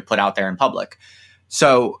to put out there in public.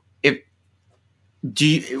 So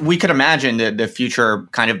we could imagine the future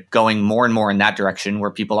kind of going more and more in that direction,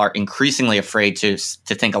 where people are increasingly afraid to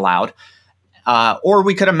think aloud. Or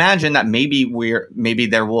we could imagine that maybe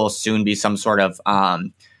there will soon be some sort of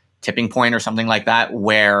tipping point or something like that,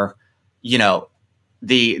 where,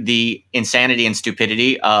 the insanity and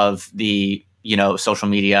stupidity of the, social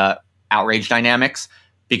media outrage dynamics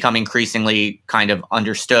become increasingly kind of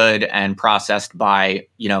understood and processed by,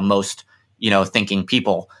 most, thinking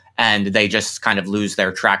people, and they just kind of lose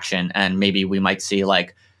their traction. And maybe we might see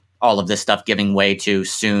like all of this stuff giving way to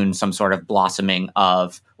soon some sort of blossoming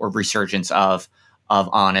of or resurgence of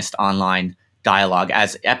honest online dialogue,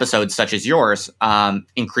 as episodes such as yours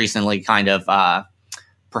increasingly kind of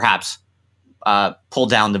perhaps pull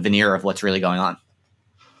down the veneer of what's really going on.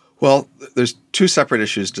 Well, there's two separate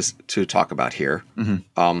issues to talk about here.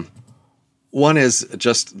 Mm-hmm. One is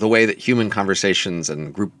just the way that human conversations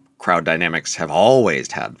and group crowd dynamics have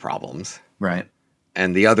always had problems. Right.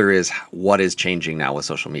 And the other is what is changing now with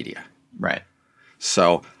social media. Right.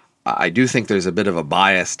 So I do think there's a bit of a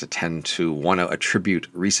bias to tend to want to attribute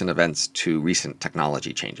recent events to recent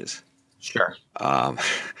technology changes. Sure.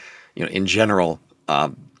 In general,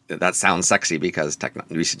 that sounds sexy because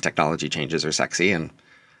recent technology changes are sexy,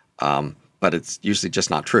 but it's usually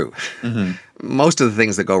just not true. Mm-hmm. Most of the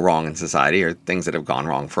things that go wrong in society are things that have gone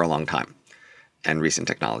wrong for a long time. And recent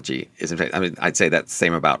technology is, in fact, I'd say that's the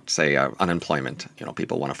same about, say, unemployment.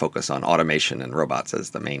 People want to focus on automation and robots as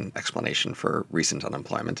the main explanation for recent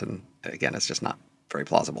unemployment. And again, it's just not very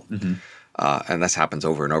plausible. Mm-hmm. And this happens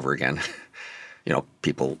over and over again.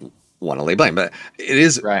 People want to lay blame. But it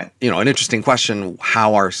is, right. An interesting question.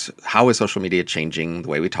 How is social media changing the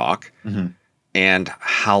way we talk? Mm-hmm. And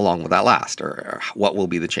how long will that last? Or what will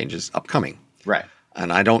be the changes upcoming? Right.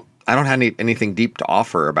 And I don't have anything deep to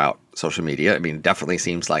offer about social media. It definitely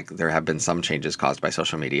seems like there have been some changes caused by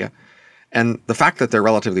social media. And the fact that they're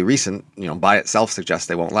relatively recent, by itself suggests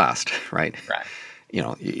they won't last, right? Right.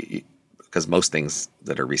 Because most things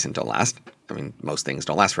that are recent don't last. Most things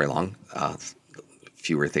don't last very long.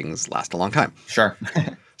 Fewer things last a long time. Sure.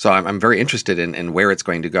 So I'm very interested in where it's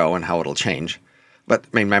going to go and how it'll change. But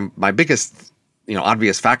my biggest,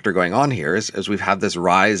 obvious factor going on here is we've had this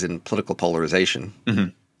rise in political polarization. Mm-hmm.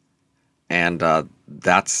 And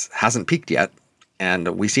that hasn't peaked yet. And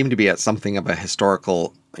we seem to be at something of a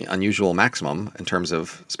historical, unusual maximum in terms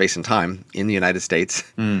of space and time in the United States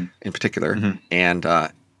in particular. Mm-hmm. And,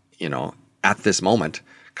 at this moment,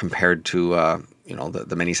 compared to,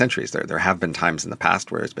 the many centuries, there have been times in the past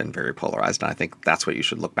where it's been very polarized. And I think that's what you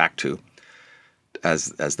should look back to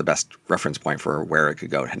as the best reference point for where it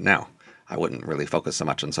could go now. I wouldn't really focus so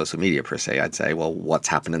much on social media per se. I'd say, well, what's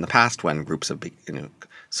happened in the past when groups of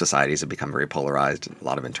societies have become very polarized and a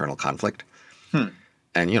lot of internal conflict.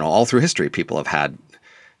 And, all through history, people have had,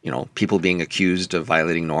 people being accused of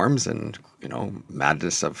violating norms and,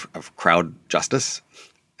 madness of crowd justice.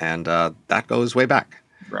 And that goes way back.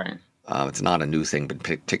 Right. It's not a new thing in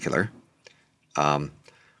particular.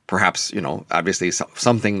 Perhaps, obviously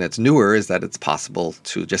something that's newer is that it's possible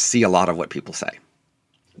to just see a lot of what people say.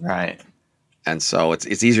 Right. And so it's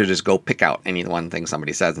easier to just go pick out any one thing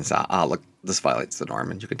somebody says and say, look, this violates the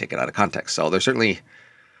norm, and you can take it out of context. So there's certainly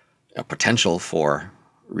a potential for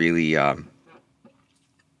really,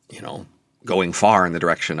 going far in the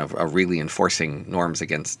direction of really enforcing norms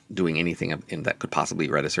against doing anything that could possibly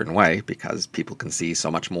be read a certain way, because people can see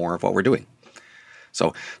so much more of what we're doing.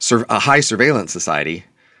 So a high surveillance society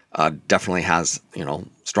definitely has,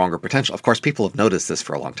 stronger potential. Of course, people have noticed this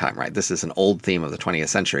for a long time, right? This is an old theme of the 20th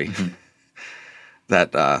century. Mm-hmm.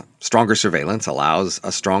 That stronger surveillance allows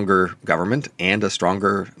a stronger government and a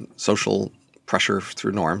stronger social pressure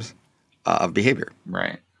through norms of behavior.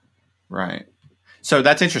 Right. So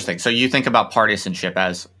that's interesting. So you think about partisanship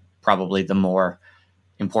as probably the more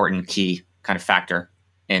important key kind of factor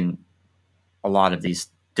in a lot of these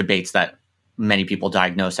debates that many people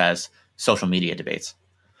diagnose as social media debates.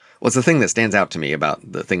 Well, it's the thing that stands out to me about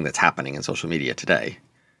the thing that's happening in social media today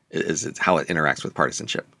is it's how it interacts with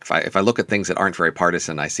partisanship. If I look at things that aren't very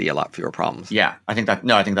partisan, I see a lot fewer problems. Yeah, I think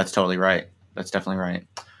that's totally right. That's definitely right.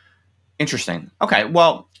 Interesting. Okay,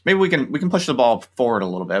 well, maybe we can push the ball forward a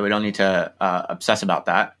little bit. We don't need to obsess about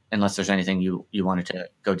that unless there's anything you wanted to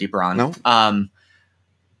go deeper on. No.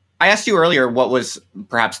 I asked you earlier what was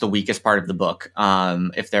perhaps the weakest part of the book,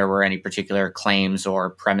 if there were any particular claims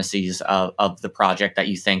or premises of the project that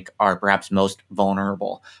you think are perhaps most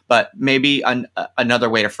vulnerable. But maybe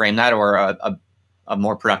another way to frame that, or a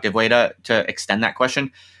more productive way to extend that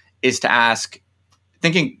question, is to ask,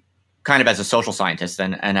 thinking kind of as a social scientist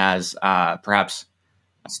and as perhaps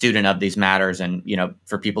a student of these matters, and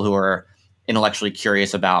for people who are intellectually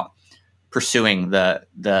curious about pursuing the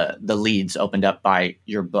leads opened up by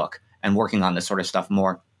your book and working on this sort of stuff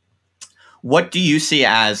more. What do you see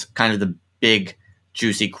as kind of the big,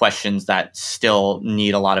 juicy questions that still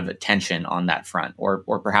need a lot of attention on that front,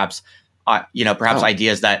 or perhaps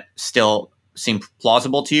ideas that still seem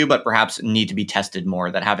plausible to you, but perhaps need to be tested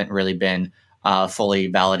more, that haven't really been fully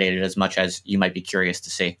validated as much as you might be curious to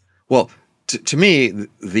see? Well, to me,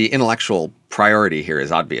 the intellectual priority here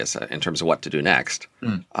is obvious in terms of what to do next.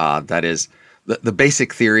 That is, the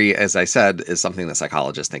basic theory, as I said, is something that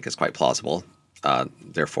psychologists think is quite plausible.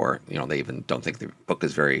 Therefore, they even don't think the book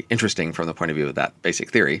is very interesting from the point of view of that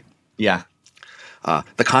basic theory. Yeah.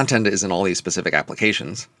 The content is in all these specific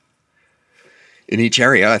applications. In each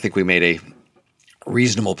area, I think we made a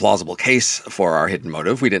reasonable, plausible case for our hidden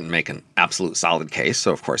motive. We didn't make an absolute solid case,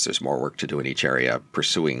 so of course there's more work to do in each area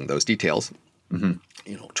pursuing those details. Mm-hmm.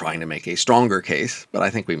 Trying to make a stronger case, but I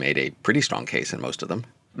think we made a pretty strong case in most of them.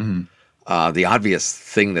 Mm-hmm. The obvious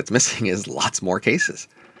thing that's missing is lots more cases.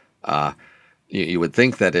 You would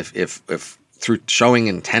think that if through showing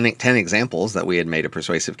in 10 examples that we had made a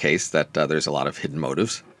persuasive case that there's a lot of hidden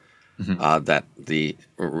motives, mm-hmm. That the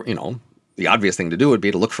obvious thing to do would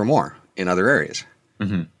be to look for more in other areas,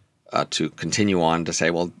 mm-hmm. To continue on to say,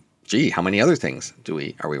 well, gee, how many other things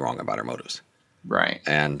are we wrong about our motives? Right.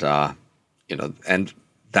 And and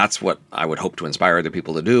that's what I would hope to inspire other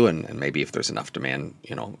people to do. And maybe if there's enough demand,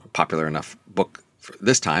 popular enough book for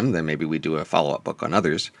this time, then maybe we do a follow-up book on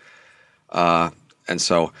others. And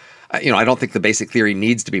so, I don't think the basic theory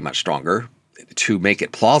needs to be much stronger to make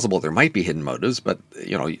it plausible. There might be hidden motives, but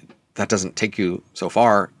that doesn't take you so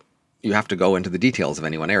far. You have to go into the details of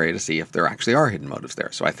any one area to see if there actually are hidden motives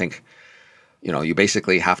there. So I think, you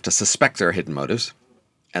basically have to suspect there are hidden motives,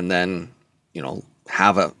 and then,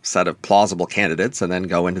 have a set of plausible candidates, and then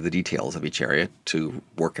go into the details of each area to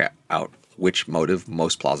work out which motive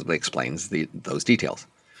most plausibly explains those details.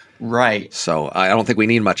 Right. So I don't think we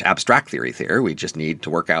need much abstract theory there. We just need to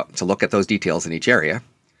look at those details in each area,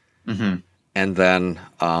 mm-hmm. and then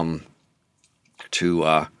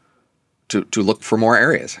to look for more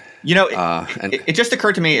areas. It just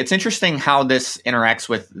occurred to me, it's interesting how this interacts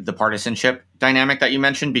with the partisanship dynamic that you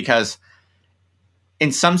mentioned, because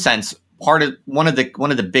in some sense, one of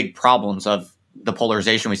the big problems of the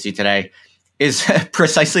polarization we see today is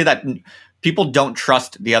precisely that people don't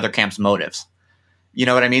trust the other camp's motives. You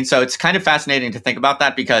know what I mean? So it's kind of fascinating to think about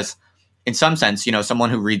that, because in some sense,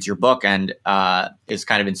 someone who reads your book and is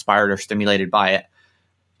kind of inspired or stimulated by it,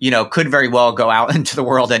 could very well go out into the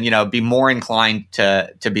world and, be more inclined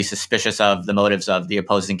to be suspicious of the motives of the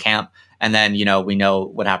opposing camp. And then, we know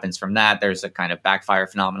what happens from that. There's a kind of backfire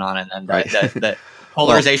phenomenon, and then the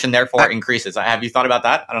polarization therefore increases. Have you thought about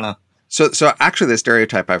that? I don't know. So actually the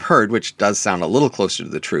stereotype I've heard, which does sound a little closer to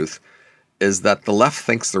the truth, is that the left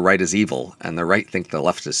thinks the right is evil and the right think the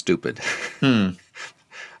left is stupid. Or,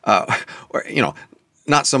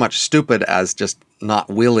 not so much stupid as just not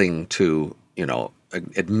willing to,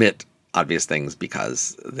 admit obvious things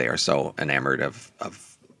because they are so enamored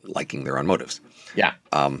of liking their own motives. Yeah.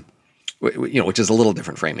 Which is a little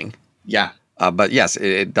different framing. Yeah. But yes,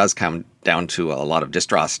 it does come down to a lot of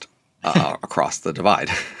distrust across the divide.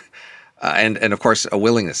 And of course, a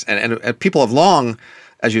willingness. And people have long,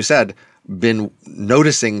 as you said, been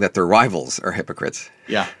noticing that their rivals are hypocrites.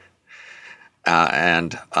 Yeah.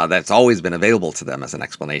 And that's always been available to them as an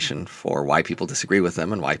explanation for why people disagree with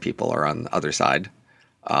them and why people are on the other side.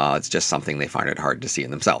 It's just something they find it hard to see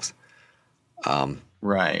in themselves.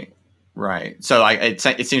 Right. So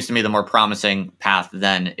it seems to me the more promising path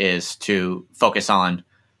then is to focus on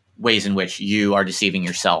ways in which you are deceiving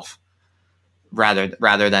yourself,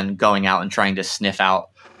 rather than going out and trying to sniff out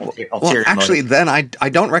ulterior actually, motives. then I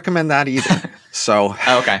don't recommend that either. So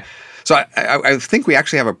okay. So I think we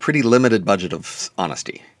actually have a pretty limited budget of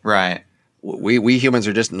honesty. Right. We humans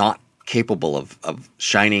are just not capable of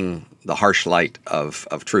shining the harsh light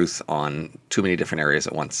of truth on too many different areas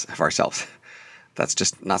at once of ourselves. That's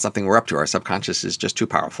just not something we're up to. Our subconscious is just too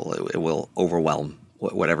powerful. It will overwhelm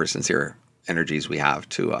whatever sincere energies we have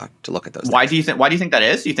to look at those. Why do you think that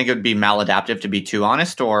is? Do you think it would be maladaptive to be too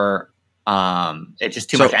honest, or it's just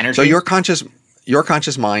too much energy? So your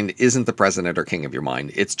conscious mind isn't the president or king of your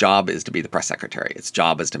mind. Its job is to be the press secretary. Its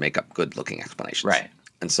job is to make up good-looking explanations. Right.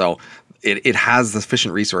 And so it has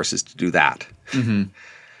sufficient resources to do that. Mm-hmm.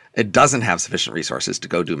 It doesn't have sufficient resources to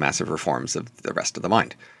go do massive reforms of the rest of the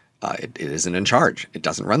mind. It isn't in charge. It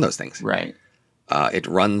doesn't run those things. Right. It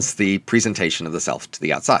runs the presentation of the self to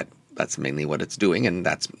the outside. That's mainly what it's doing, and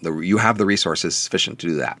you have the resources sufficient to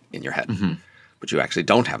do that in your head. Mm-hmm. But you actually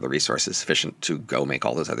don't have the resources sufficient to go make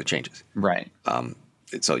all those other changes. Right.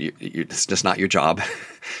 So it's just not your job.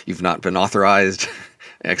 You've not been authorized,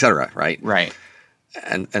 et cetera, right? Right.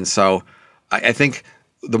 And so I think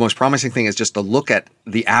the most promising thing is just to look at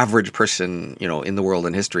the average person, in the world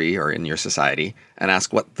in history or in your society and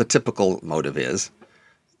ask what the typical motive is,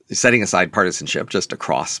 setting aside partisanship just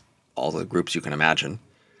across all the groups you can imagine.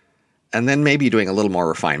 And then maybe doing a little more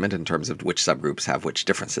refinement in terms of which subgroups have which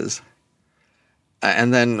differences.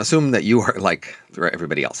 And then assume that you are like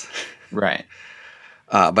everybody else. Right.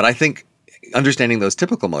 But I think understanding those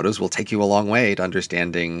typical motives will take you a long way to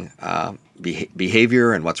understanding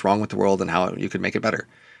behavior and what's wrong with the world and how you could make it better.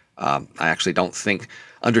 I actually don't think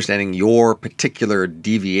understanding your particular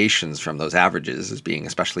deviations from those averages is being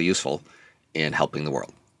especially useful in helping the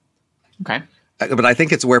world. Okay. But I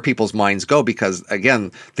think it's where people's minds go because,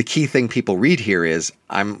 again, the key thing people read here is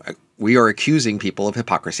we are accusing people of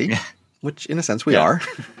hypocrisy, which in a sense we are.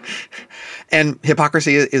 And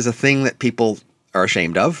hypocrisy is a thing that people are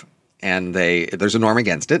ashamed of, and there's a norm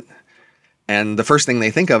against it. And the first thing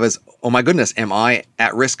they think of is, oh my goodness, am I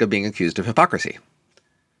at risk of being accused of hypocrisy?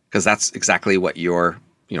 Because that's exactly what your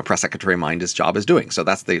press secretary mind's job is doing. So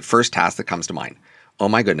that's the first task that comes to mind. Oh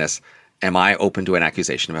my goodness, am I open to an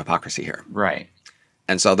accusation of hypocrisy here? Right.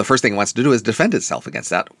 And so the first thing it wants to do is defend itself against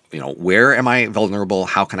that. Where am I vulnerable?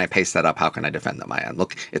 How can I pace that up? How can I defend them?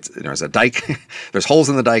 Look, there's a dike, there's holes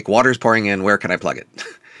in the dike, water's pouring in. Where can I plug it?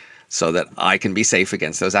 So that I can be safe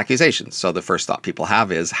against those accusations. So the first thought people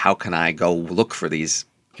have is, how can I go look for these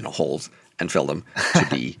holes and fill them to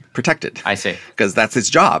be protected? I see. Because that's its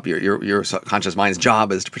job. Your subconscious mind's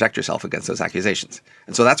job is to protect yourself against those accusations.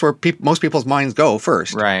 And so that's where most people's minds go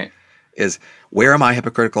first. Right. Is where am I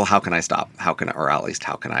hypocritical? How can I stop? Or at least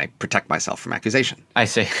how can I protect myself from accusation? I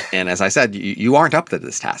see. And as I said, you aren't up to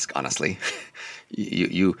this task, honestly.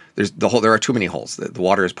 There are too many holes. The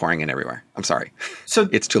water is pouring in everywhere. I'm sorry. So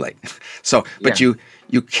it's too late. So, but you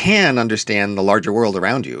can understand the larger world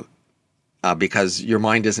around you because your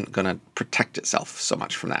mind isn't going to protect itself so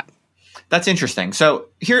much from that. That's interesting. So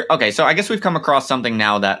so I guess we've come across something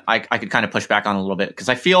now that I could kind of push back on a little bit because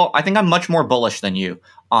I think I'm much more bullish than you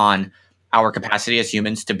on our capacity as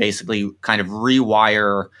humans to basically kind of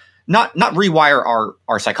rewire, not rewire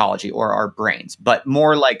our psychology or our brains, but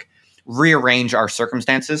more like rearrange our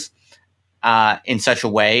circumstances in such a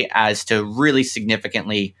way as to really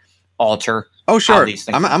significantly alter how these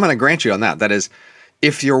things. I'm going to grant you on that. That is,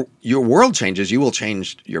 if your world changes, you will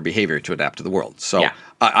change your behavior to adapt to the world. So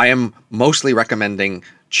I am mostly recommending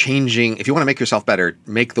changing. If you want to make yourself better,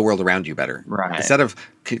 make the world around you better. Right. Instead of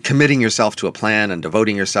committing yourself to a plan and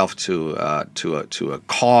devoting yourself to a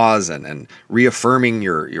cause and reaffirming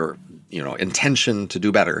your intention to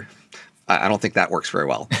do better. I don't think that works very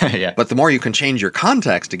well. Yeah. But the more you can change your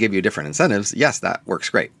context to give you different incentives, yes, that works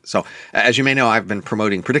great. So as you may know, I've been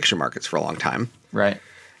promoting prediction markets for a long time. Right.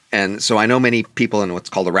 And so I know many people in what's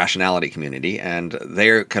called the rationality community, and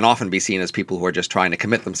they can often be seen as people who are just trying to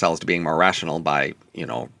commit themselves to being more rational by,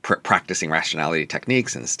 practicing rationality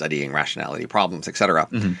techniques and studying rationality problems, et cetera.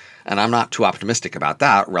 Mm-hmm. And I'm not too optimistic about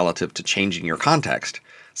that relative to changing your context,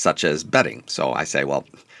 such as betting. So I say, well,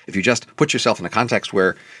 if you just put yourself in a context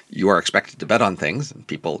where you are expected to bet on things, and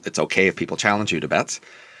it's okay if people challenge you to bets,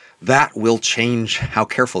 that will change how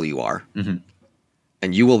careful you are. Mm-hmm.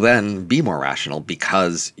 And you will then be more rational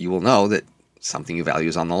because you will know that something you value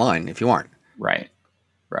is on the line if you aren't. Right.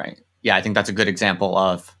 Right. Yeah, I think that's a good example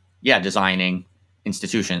of, designing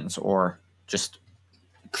institutions or just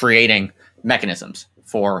creating mechanisms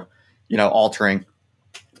for, altering,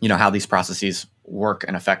 how these processes work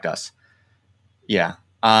and affect us. Yeah.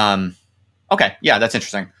 Okay. Yeah, that's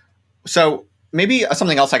interesting. So maybe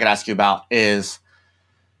something else I could ask you about is,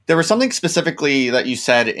 there was something specifically that you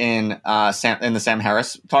said in the Sam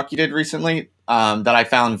Harris talk you did recently that I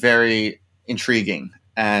found very intriguing.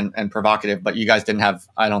 and provocative, but you guys didn't have,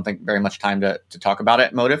 I don't think, very much time to talk about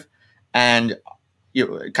it, motive, and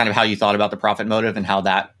kind of how you thought about the profit motive and how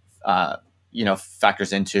that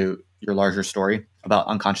factors into your larger story about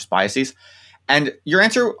unconscious biases. And your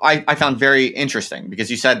answer I found very interesting,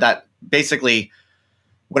 because you said that basically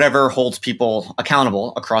whatever holds people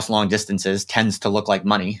accountable across long distances tends to look like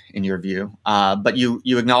money in your view. But you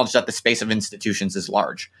acknowledge that the space of institutions is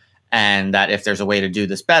large, and that if there's a way to do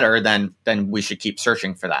this better, then we should keep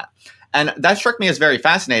searching for that. And that struck me as very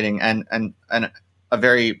fascinating and a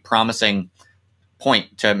very promising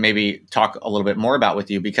point to maybe talk a little bit more about with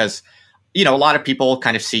you, because a lot of people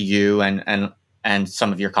kind of see you and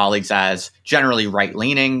some of your colleagues as generally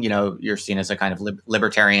right-leaning. You're seen as a kind of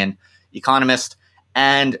libertarian economist.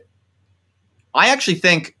 And I actually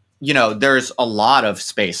think, there's a lot of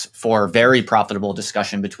space for very profitable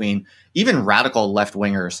discussion between even radical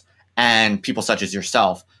left-wingers and people such as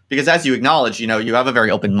yourself. Because as you acknowledge, you have a very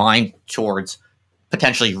open mind towards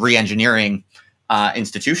potentially re-engineering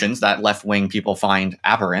institutions that left-wing people find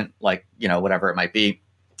aberrant, like, whatever it might be,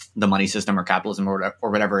 the money system or capitalism or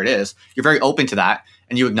whatever it is. You're very open to that,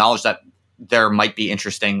 and you acknowledge that there might be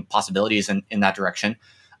interesting possibilities in that direction.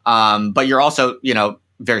 But you're also,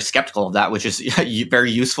 very skeptical of that, which is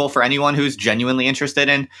very useful for anyone who's genuinely interested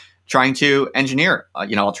in trying to engineer,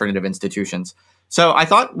 alternative institutions. So I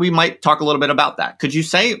thought we might talk a little bit about that. Could you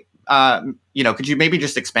say, could you maybe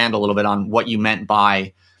just expand a little bit on what you meant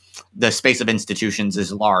by the space of institutions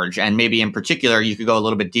is large? And maybe in particular, you could go a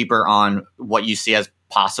little bit deeper on what you see as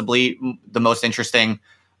possibly the most interesting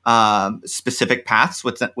specific paths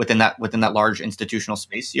within that large institutional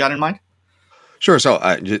space you had in mind. Sure. So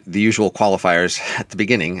the usual qualifiers at the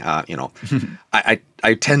beginning, I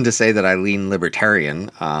tend to say that I lean libertarian,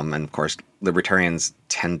 and of course, libertarians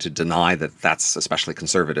tend to deny that that's especially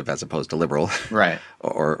conservative as opposed to liberal, right?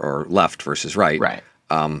 or left versus right, right?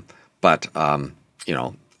 But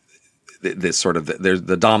this sort of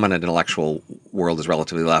the dominant intellectual world is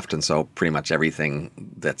relatively left, and so pretty much everything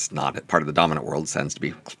that's not part of the dominant world tends to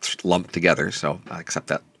be lumped together. So I accept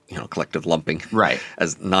that collective lumping, right,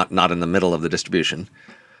 as not in the middle of the distribution.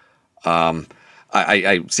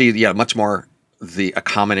 I see much more a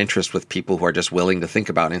common interest with people who are just willing to think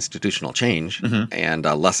about institutional change, and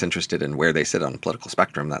less interested in where they sit on the political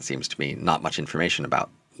spectrum. That seems to me not much information about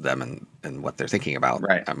them and what they're thinking about.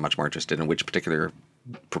 Right. I'm much more interested in which particular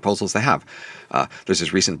proposals they have. There's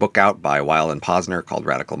this recent book out by Weil and Posner called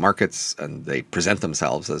Radical Markets, and they present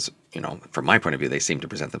themselves as, from my point of view, they seem to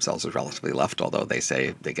present themselves as relatively left, although they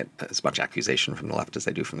say they get as much accusation from the left as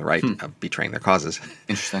they do from the right of betraying their causes.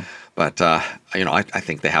 Interesting. But, I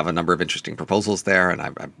think they have a number of interesting proposals there, and I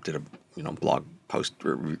did a blog post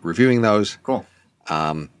reviewing those. Cool.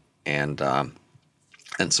 And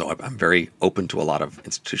so I'm very open to a lot of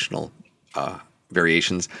institutional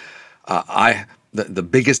variations. The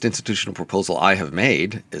biggest institutional proposal I have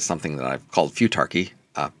made is something that I've called futarchy,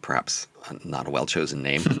 perhaps not a well-chosen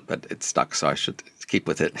name, but it stuck, so I should keep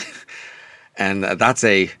with it. And that's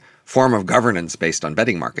a form of governance based on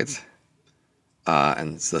betting markets.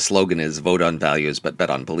 And the slogan is vote on values, but bet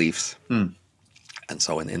on beliefs. And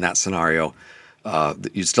so in that scenario,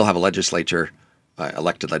 you'd still have a legislature,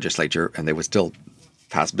 elected legislature, and they would still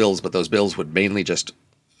pass bills, but those bills would mainly just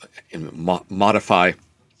modify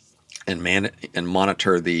and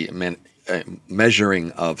monitor the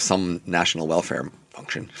measuring of some national welfare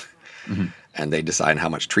function. And they decide how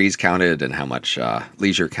much trees counted and how much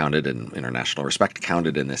leisure counted and international respect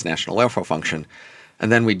counted in this national welfare function.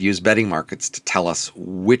 And then we'd use betting markets to tell us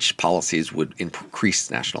which policies would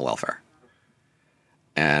increase national welfare.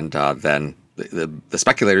 And then the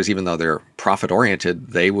speculators, even though they're profit-oriented,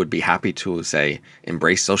 they would be happy to, say,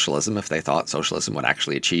 embrace socialism if they thought socialism would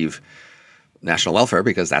actually achieve national welfare,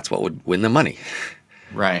 because that's what would win them money.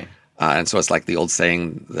 Right. And so it's like the old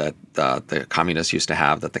saying that the communists used to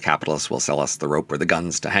have, that the capitalists will sell us the rope or the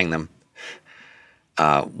guns to hang them,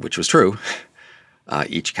 which was true.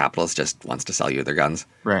 Each capitalist just wants to sell you their guns.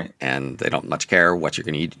 Right. And they don't much care what you're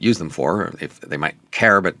going to use them for. If they might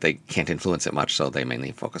care, but they can't influence it much, so they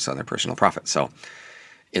mainly focus on their personal profit. So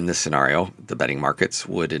in this scenario, the betting markets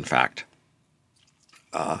would, in fact,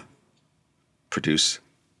 produce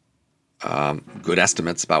good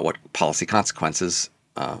estimates about what policy consequences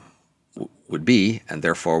would be, and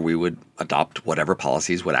therefore we would adopt whatever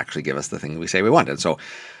policies would actually give us the thing we say we want. And so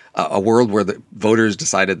a world where the voters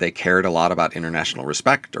decided they cared a lot about international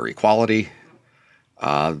respect or equality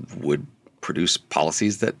would produce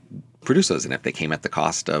policies that produce those. And if they came at the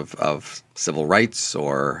cost of civil rights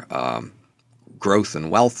or growth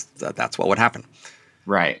and wealth, that's what would happen.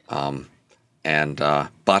 Right.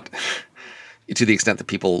 But to the extent that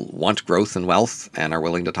people want growth and wealth and are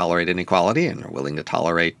willing to tolerate inequality and are willing to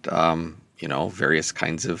tolerate, various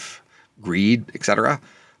kinds of greed, etc.,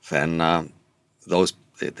 then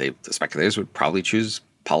the speculators would probably choose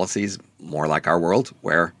policies more like our world,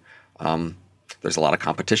 where there's a lot of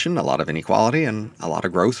competition, a lot of inequality, and a lot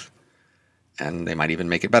of growth, and they might even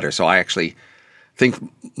make it better. So I actually think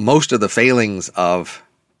most of the failings of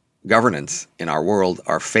governance in our world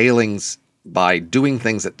are failings by doing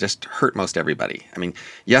things that just hurt most everybody. I mean,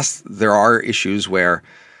 yes, there are issues where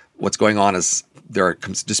what's going on is there are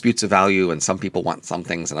disputes of value, and some people want some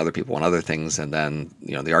things and other people want other things, and then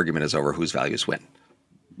the argument is over whose values win.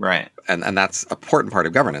 Right. And that's an important part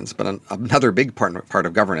of governance. But another big part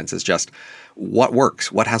of governance is just what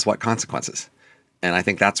works, what has what consequences. And I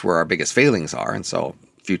think that's where our biggest failings are. And so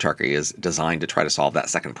futarchy is designed to try to solve that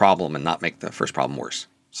second problem and not make the first problem worse.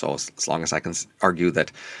 So as long as I can argue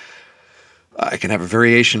that I can have a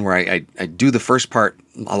variation where I do the first part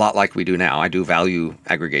a lot like we do now. I do value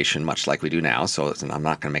aggregation much like we do now. So I'm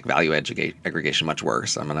not going to make value aggregation much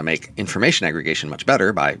worse. I'm going to make information aggregation much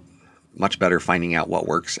better by much better finding out what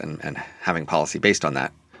works and having policy based on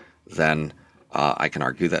that. Then I can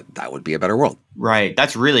argue that would be a better world. Right.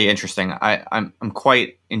 That's really interesting. I'm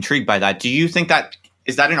quite intrigued by that. Do you think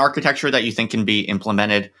is that an architecture that you think can be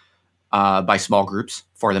implemented by small groups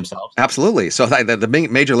for themselves? Absolutely. So the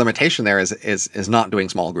major limitation there is not doing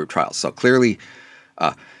small group trials. So clearly,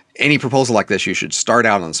 any proposal like this, you should start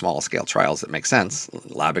out on small scale trials that make sense,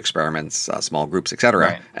 lab experiments, small groups, et cetera,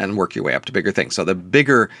 right, and work your way up to bigger things. So the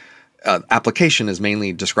bigger application is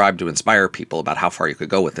mainly described to inspire people about how far you could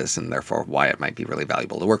go with this, and therefore why it might be really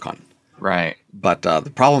valuable to work on. Right. But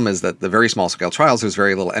the problem is that the very small scale trials, there's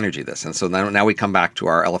very little energy to this. And so now we come back to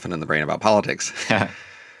our elephant in the brain about politics.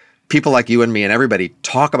 People like you and me and everybody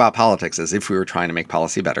talk about politics as if we were trying to make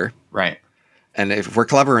policy better. Right. And if we're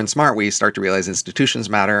clever and smart, we start to realize institutions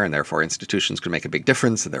matter, and therefore institutions can make a big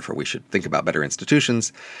difference, and therefore we should think about better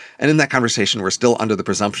institutions. And in that conversation, we're still under the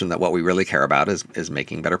presumption that what we really care about is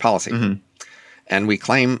making better policy. Mm-hmm. And we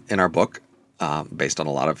claim in our book, based on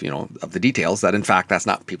a lot of of the details, that in fact that's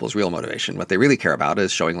not people's real motivation. What they really care about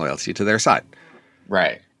is showing loyalty to their side.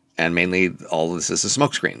 Right. And mainly all of this is a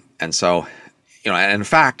smokescreen. And so, and in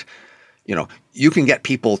fact, you can get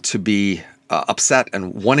people to be upset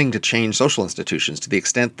and wanting to change social institutions to the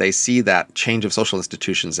extent they see that change of social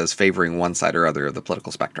institutions as favoring one side or other of the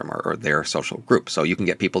political spectrum or their social group. So you can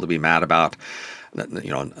get people to be mad about,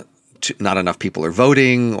 not enough people are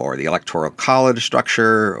voting, or the electoral college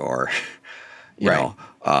structure, or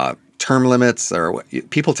term limits, or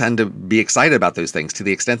people tend to be excited about those things to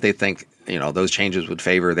the extent they think those changes would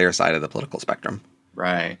favor their side of the political spectrum.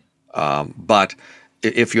 Right. But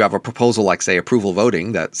if you have a proposal like, say, approval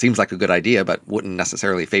voting that seems like a good idea but wouldn't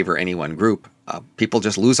necessarily favor any one group, people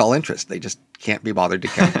just lose all interest. They just can't be bothered to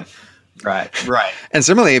care. Right. And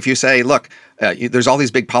similarly, if you say, look, there's all these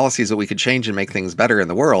big policies that we could change and make things better in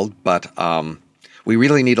the world, but we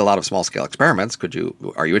really need a lot of small-scale experiments.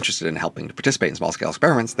 Are you interested in helping to participate in small-scale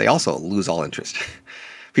experiments? They also lose all interest.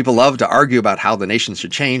 People love to argue about how the nation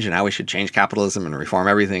should change and how we should change capitalism and reform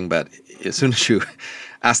everything, but as soon as you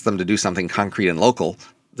ask them to do something concrete and local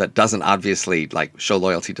that doesn't obviously show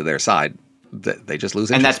loyalty to their side, they just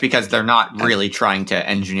lose interest. And that's because they're not really trying to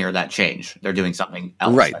engineer that change. They're doing something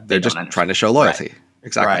else. Right. They're just trying to show loyalty. Right.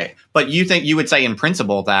 Exactly. Right. But you would say in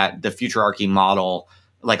principle that the futarchy model,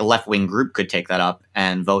 like a left-wing group could take that up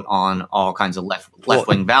and vote on all kinds of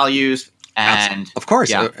left-wing values. And of course.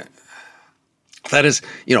 Yeah. That is,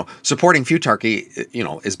 supporting futarchy,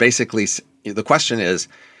 is basically, the question is,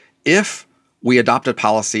 if we adopted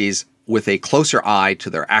policies with a closer eye to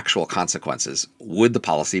their actual consequences, would the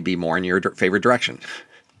policy be more in your favorite direction?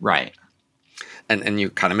 Right. And you're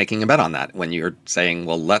kind of making a bet on that when you're saying,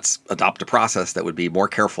 well, let's adopt a process that would be more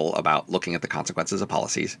careful about looking at the consequences of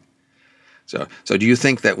policies. So do you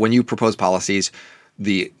think that when you propose policies,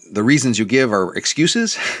 the reasons you give are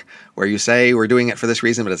excuses, where you say we're doing it for this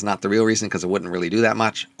reason, but it's not the real reason because it wouldn't really do that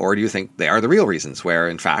much? Or do you think they are the real reasons, where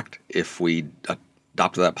in fact, if we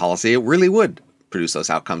adopted that policy, it really would produce those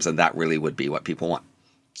outcomes, and that really would be what people want?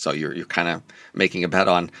 So you're kind of making a bet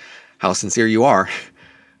on how sincere you are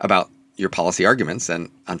about your policy arguments, and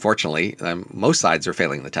unfortunately, most sides are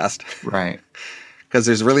failing the test. Right. Because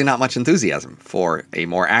there's really not much enthusiasm for a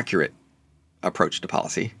more accurate approach to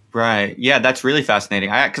policy. Right. Yeah, that's really fascinating.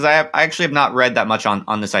 Because I actually have not read that much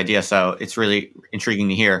on this idea, so it's really intriguing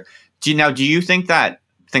to hear. Do you think that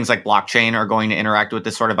things like blockchain are going to interact with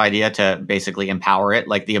this sort of idea to basically empower it,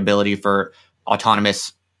 like the ability for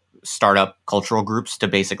autonomous startup cultural groups to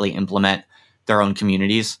basically implement their own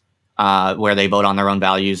communities where they vote on their own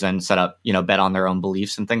values and set up, bet on their own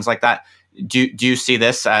beliefs and things like that? Do you see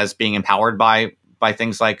this as being empowered by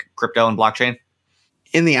things like crypto and blockchain?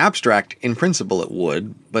 In the abstract, in principle, it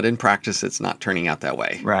would, but in practice, it's not turning out that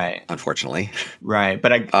way. Right. Unfortunately. Right.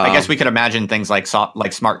 But I guess we could imagine things like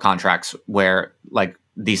smart contracts where like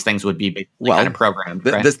these things would be kind of programmed.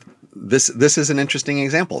 Right? This is an interesting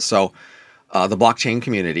example. So the blockchain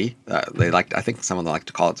community, I think some of them like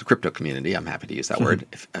to call it the crypto community. I'm happy to use that word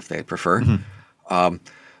if they prefer.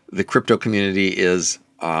 The crypto community is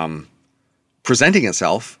presenting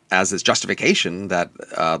itself as its justification that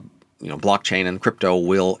blockchain and crypto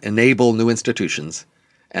will enable new institutions,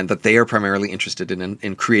 and that they are primarily interested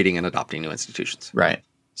in creating and adopting new institutions. Right.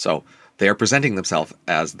 So they are presenting themselves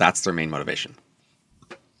as that's their main motivation.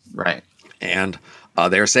 Right. And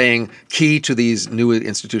they're saying key to these new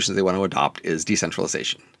institutions they want to adopt is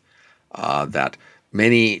decentralization. That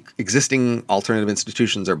many existing alternative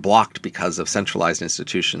institutions are blocked because of centralized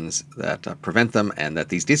institutions that prevent them, and that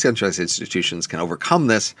these decentralized institutions can overcome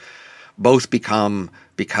this, both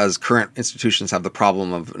because current institutions have the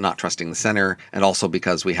problem of not trusting the center, and also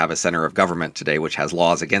because we have a center of government today which has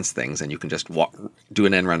laws against things, and you can just do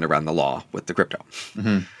an end run around the law with the crypto.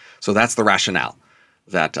 So that's the rationale,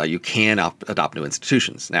 that you can adopt new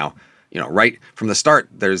institutions. Now, right from the start,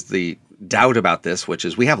 there's the doubt about this, which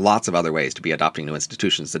is we have lots of other ways to be adopting new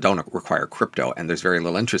institutions that don't require crypto, and there's very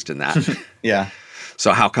little interest in that. Yeah.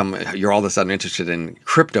 So how come you're all of a sudden interested in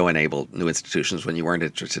crypto-enabled new institutions when you weren't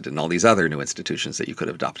interested in all these other new institutions that you could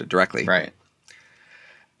have adopted directly? Right.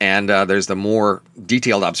 And there's the more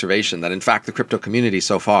detailed observation that, in fact, the crypto community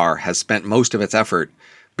so far has spent most of its effort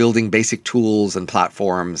building basic tools and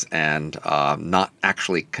platforms and not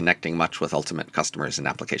actually connecting much with ultimate customers and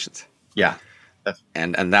applications. Yeah.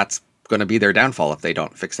 And that's going to be their downfall if they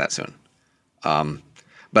don't fix that soon.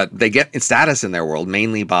 But they get status in their world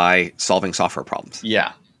mainly by solving software problems.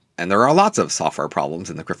 Yeah. And there are lots of software problems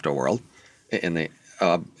in the crypto world, and there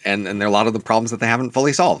are a lot of the problems that they haven't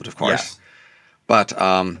fully solved, of course. Yes.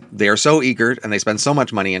 But they are so eager and they spend so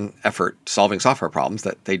much money and effort solving software problems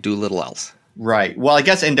that they do little else. Right. Well, I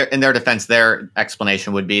guess in their defense, their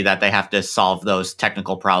explanation would be that they have to solve those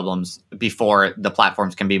technical problems before the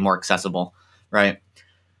platforms can be more accessible. Right.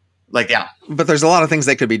 Like, yeah. But there's a lot of things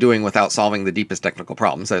they could be doing without solving the deepest technical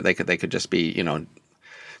problems. They could just be,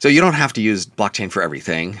 so you don't have to use blockchain for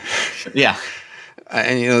everything. Yeah.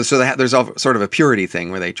 And, so there's a sort of a purity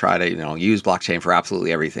thing where they try to, use blockchain for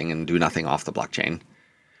absolutely everything and do nothing off the blockchain.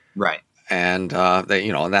 Right. And,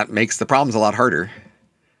 that makes the problems a lot harder.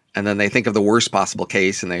 And then they think of the worst possible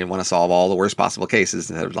case and they want to solve all the worst possible cases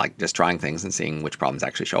instead of like just trying things and seeing which problems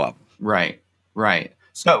actually show up. Right. Right.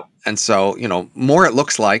 So, more it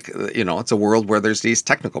looks like, it's a world where there's these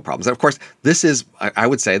technical problems. And of course, this is, I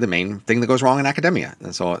would say, the main thing that goes wrong in academia.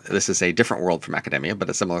 And so this is a different world from academia, but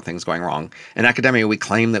a similar thing's going wrong. In academia, we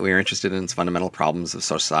claim that we are interested in fundamental problems of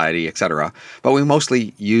society, et cetera, but we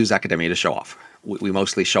mostly use academia to show off. We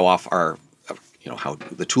mostly show off our, how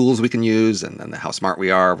the tools we can use and how smart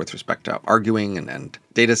we are with respect to arguing and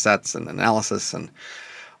data sets and analysis. And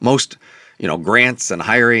most grants and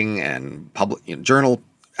hiring and public journal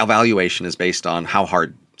evaluation is based on how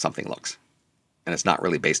hard something looks. And it's not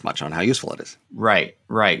really based much on how useful it is. Right,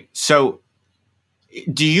 right. So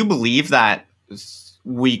do you believe that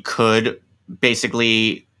we could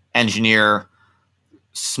basically engineer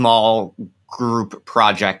small group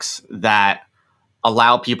projects that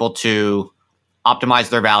allow people to optimize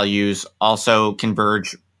their values, also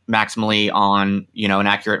converge maximally on, an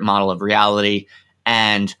accurate model of reality,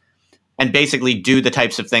 and basically do the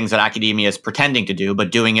types of things that academia is pretending to do,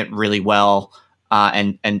 but doing it really well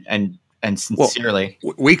and sincerely?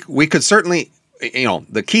 Well, we could certainly,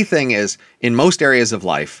 the key thing is in most areas of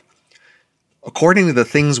life, according to the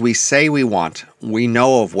things we say we want, we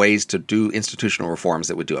know of ways to do institutional reforms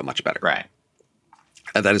that would do it much better. Right.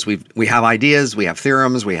 And that is, we have ideas, we have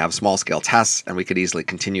theorems, we have small scale tests, and we could easily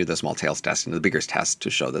continue the small scale tests into the bigger tests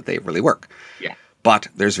to show that they really work. Yeah. But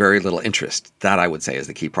there's very little interest. That, I would say, is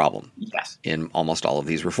the key problem. Yes. In almost all of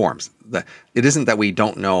these reforms. It isn't that we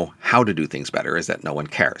don't know how to do things better, is that no one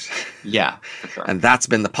cares. Yeah, for sure. And that's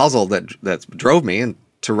been the puzzle that drove me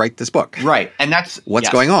to write this book. Right. And that's what's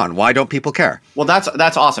going on. Why don't people care? Well, that's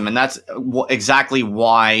awesome. And that's exactly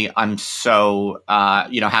why I'm so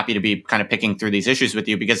happy to be kind of picking through these issues with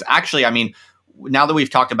you, because actually, now that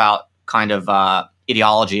we've talked about kind of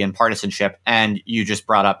ideology and partisanship, and you just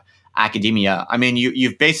brought up academia,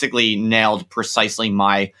 you've basically nailed precisely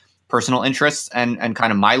my personal interests and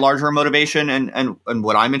kind of my larger motivation and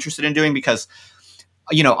what I'm interested in doing, because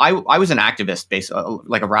I was an activist,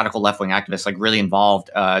 like a radical left-wing activist, like really involved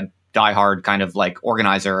diehard kind of like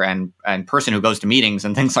organizer and person who goes to meetings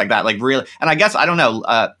and things like that. Like really, and I guess I don't know.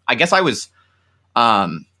 I guess I was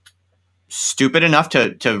stupid enough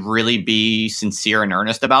to really be sincere and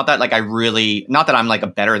earnest about that. Like I really, not that I'm like a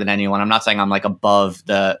better than anyone. I'm not saying I'm like above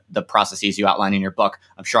the processes you outline in your book.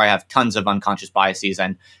 I'm sure I have tons of unconscious biases,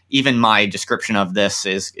 and even my description of this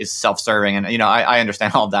is self-serving. And, you know, I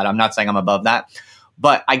understand all of that. I'm not saying I'm above that,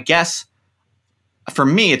 but I guess for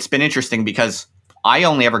me, it's been interesting because I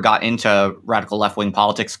only ever got into radical left-wing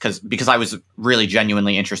politics because I was really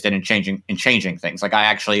genuinely interested in changing things. Like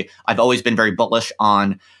I've always been very bullish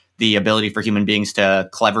on the ability for human beings to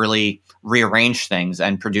cleverly rearrange things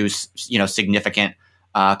and produce, you know, significant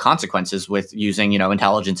consequences with using, you know,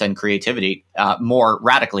 intelligence and creativity more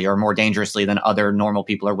radically or more dangerously than other normal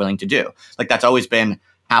people are willing to do. Like that's always been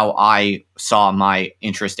how I saw my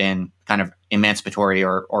interest in kind of emancipatory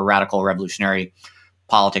or radical revolutionary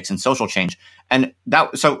politics and social change. And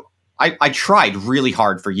so I tried really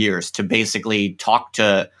hard for years to basically talk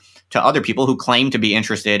to other people who claim to be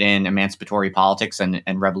interested in emancipatory politics and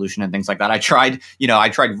revolution and things like that. I tried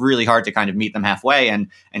really hard to kind of meet them halfway and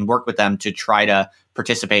work with them to try to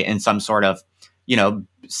participate in some sort of, you know,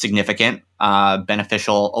 significant,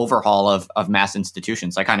 beneficial overhaul of mass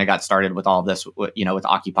institutions. I kind of got started with all of this, you know, with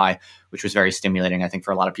Occupy, which was very stimulating, I think,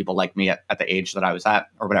 for a lot of people like me at the age that I was at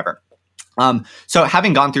or whatever. So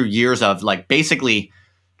having gone through years of like basically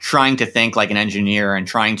trying to think like an engineer and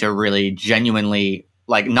trying to really genuinely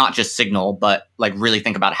like not just signal, but like really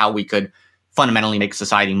think about how we could fundamentally make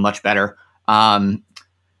society much better. You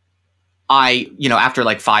know, after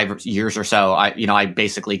like 5 years or so, I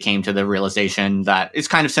basically came to the realization that it's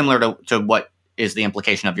kind of similar to what is the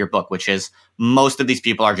implication of your book, which is most of these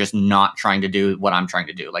people are just not trying to do what I'm trying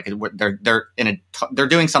to do. Like they're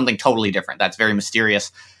doing something totally different. That's very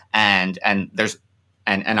mysterious. And I'm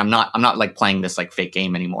not like playing this like fake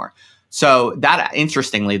game anymore. So that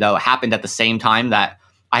interestingly though happened at the same time that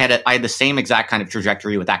I had the same exact kind of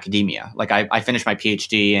trajectory with academia. Like I finished my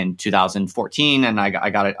PhD in 2014 and I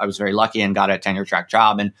got it. I was very lucky and got a tenure track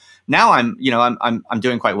job. And now I'm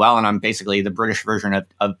doing quite well. And I'm basically the British version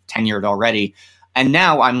of tenured already. And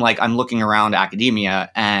now I'm looking around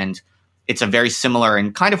academia and it's a very similar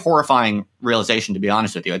and kind of horrifying realization, to be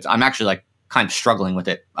honest with you. I'm actually like kind of struggling with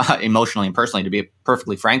it emotionally and personally, to be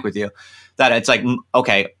perfectly frank with you, that it's like,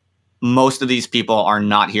 okay, most of these people are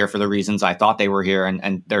not here for the reasons I thought they were here.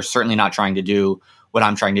 And they're certainly not trying to do what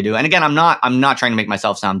I'm trying to do. And again, I'm not trying to make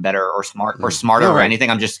myself sound better or smarter or anything.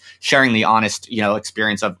 I'm just sharing the honest, you know,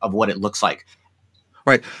 experience of what it looks like.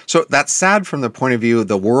 Right. So that's sad from the point of view,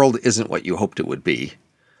 the world isn't what you hoped it would be,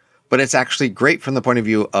 but it's actually great from the point of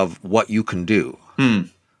view of what you can do.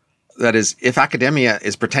 That is, if academia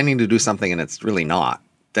is pretending to do something and it's really not,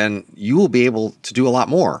 then you will be able to do a lot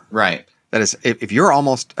more. Right. That is, if you're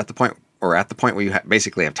almost at the point where you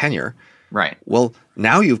basically have tenure, right? Well,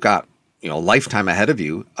 now you've got, you know, lifetime ahead of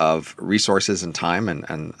you of resources and time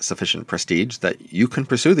and sufficient prestige that you can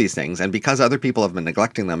pursue these things. And because other people have been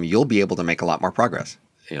neglecting them, you'll be able to make a lot more progress.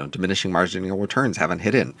 You know, diminishing marginal returns haven't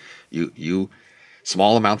hit in. You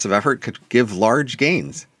small amounts of effort could give large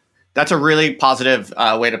gains. That's a really positive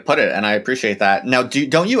way to put it, and I appreciate that. Now,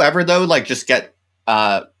 don't you ever though like just get?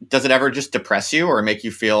 Does it ever just depress you or make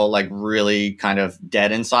you feel like really kind of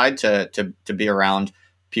dead inside to be around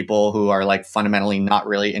people who are like fundamentally not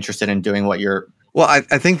really interested in doing what you're? Well,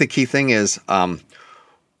 I think the key thing is,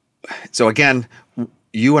 so again,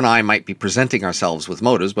 you and I might be presenting ourselves with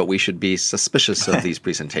motives, but we should be suspicious of these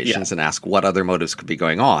presentations and ask what other motives could be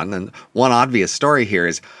going on. And one obvious story here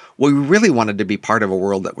is, well, we really wanted to be part of a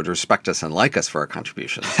world that would respect us and like us for our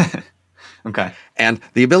contributions. Okay. And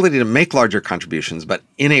the ability to make larger contributions, but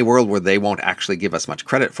in a world where they won't actually give us much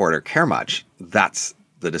credit for it or care much, that's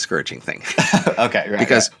the discouraging thing. Okay, right.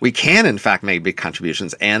 Because we can, in fact, make big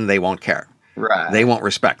contributions and they won't care. Right. They won't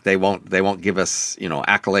respect. They won't give us, you know,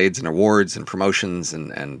 accolades and awards and promotions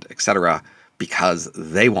and et cetera, because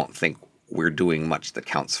they won't think we're doing much that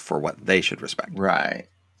counts for what they should respect. Right.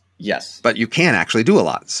 Yes. But you can actually do a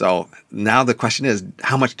lot. So now the question is,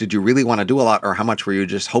 how much did you really want to do a lot, or how much were you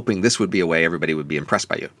just hoping this would be a way everybody would be impressed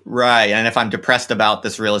by you? Right. And if I'm depressed about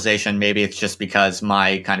this realization, maybe it's just because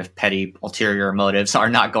my kind of petty ulterior motives are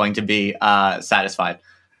not going to be satisfied.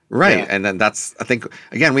 Right. Yeah. And then that's, I think,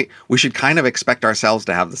 again, we should kind of expect ourselves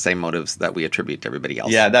to have the same motives that we attribute to everybody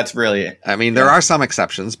else. Yeah, that's really, I mean, there are some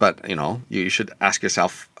exceptions, but, you know, you should ask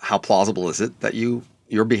yourself, how plausible is it that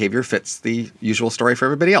your behavior fits the usual story for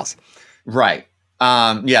everybody else? Right.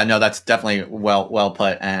 Yeah, no, that's definitely well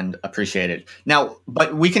put and appreciated. Now,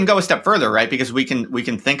 but we can go a step further, right? Because we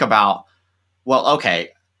can think about, well, okay,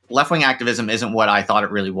 left-wing activism isn't what I thought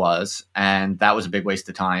it really was, and that was a big waste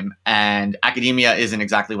of time. And academia isn't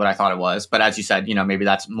exactly what I thought it was. But as you said, maybe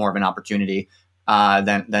that's more of an opportunity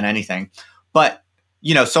than anything. But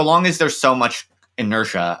so long as there's so much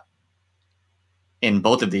inertia in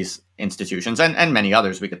both of these institutions and many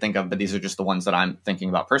others we could think of, but these are just the ones that I'm thinking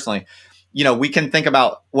about personally. We can think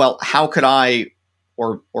about, well, how could I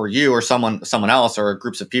or you or someone else or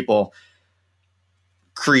groups of people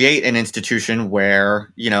create an institution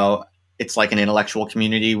where, it's like an intellectual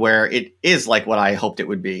community where it is like what I hoped it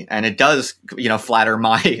would be. And it does, flatter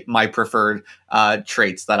my preferred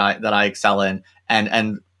traits that I excel in.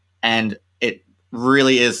 And it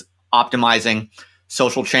really is optimizing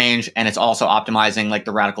social change. And it's also optimizing like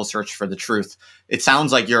the radical search for the truth. It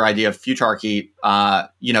sounds like your idea of futarchy,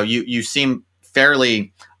 you seem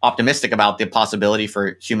fairly optimistic about the possibility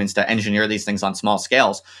for humans to engineer these things on small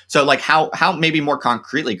scales. So like how maybe more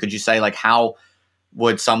concretely could you say, like, how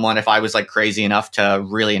would someone, if I was like crazy enough to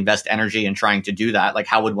really invest energy in trying to do that, like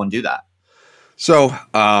how would one do that? So,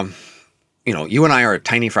 you and I are a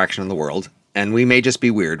tiny fraction of the world, and we may just be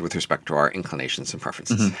weird with respect to our inclinations and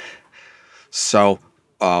preferences. Mm-hmm. So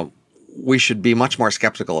we should be much more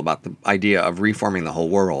skeptical about the idea of reforming the whole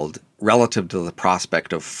world relative to the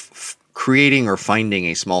prospect of creating or finding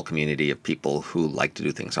a small community of people who like to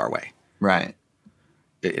do things our way. Right.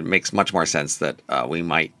 It makes much more sense that we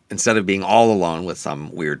might, instead of being all alone with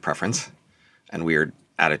some weird preference and weird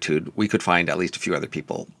attitude, we could find at least a few other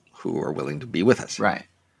people who are willing to be with us. Right.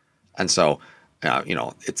 And so,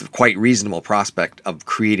 it's a quite reasonable prospect of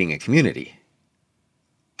creating a community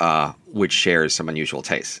which shares some unusual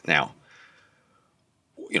tastes. Now,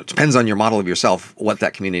 it depends on your model of yourself what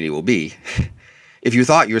that community will be. If you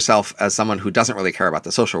thought yourself as someone who doesn't really care about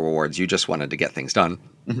the social rewards, you just wanted to get things done,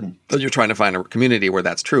 mm-hmm. then you're trying to find a community where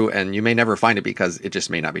that's true, and you may never find it because it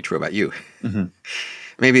just may not be true about you. Mm-hmm.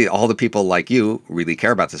 Maybe all the people like you really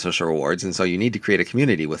care about the social rewards, and so you need to create a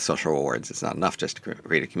community with social rewards. It's not enough just to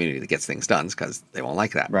create a community that gets things done because they won't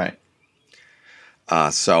like that. Right.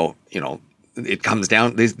 So, it comes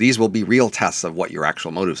down, these will be real tests of what your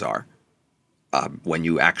actual motives are when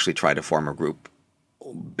you actually try to form a group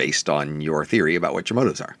based on your theory about what your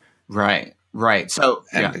motives are. Right. So,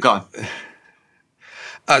 go on.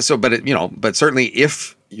 But certainly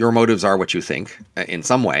if your motives are what you think in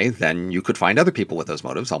some way, then you could find other people with those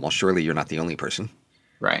motives. Almost surely you're not the only person.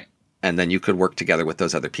 Right. And then you could work together with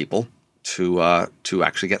those other people to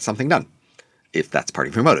actually get something done, if that's part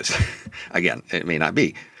of your motives. Again, it may not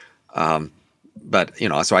be. But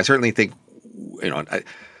so I certainly think,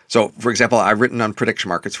 so, for example, I've written on prediction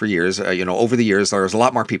markets for years. Over the years, there's a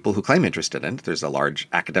lot more people who claim interest in it. There's a large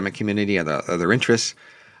academic community and other interests.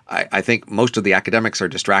 I think most of the academics are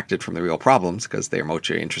distracted from the real problems because they're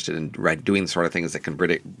mostly interested in doing the sort of things that can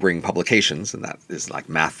bring publications, and that is like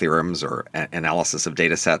math theorems or analysis of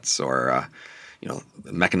data sets or,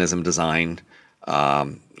 mechanism design,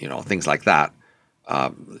 things like that,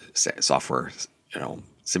 software,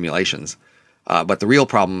 simulations. But the real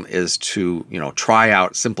problem is to, try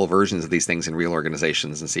out simple versions of these things in real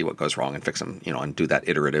organizations and see what goes wrong and fix them, and do that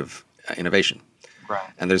iterative innovation. Right.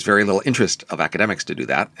 And there's very little interest of academics to do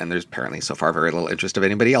that. And there's apparently so far very little interest of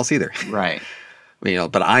anybody else either. Right.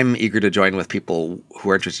 But I'm eager to join with people who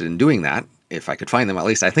are interested in doing that. If I could find them, at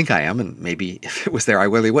least I think I am. And maybe if it was there, I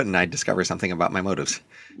really wouldn't. I'd discover something about my motives.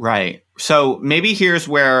 Right. So maybe here's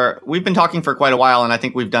where we've been talking for quite a while, and I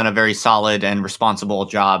think we've done a very solid and responsible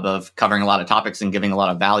job of covering a lot of topics and giving a lot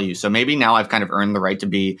of value. So maybe now I've kind of earned the right to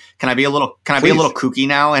be. Can I be a little kooky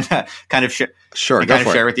now and kind of share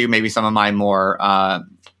with you maybe some of my more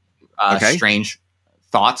strange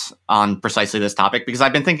thoughts on precisely this topic, because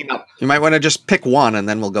I've been thinking about. You might want to just pick one, and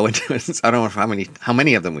then we'll go into it. I don't know how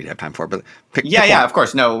many of them we'd have time for, but pick one. Of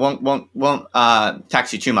course. No, won't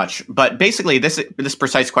tax you too much. But basically, this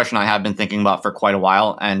precise question I have been thinking about for quite a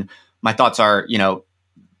while, and my thoughts are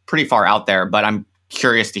pretty far out there. But I'm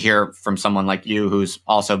curious to hear from someone like you who's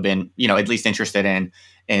also been at least interested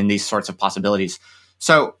in these sorts of possibilities.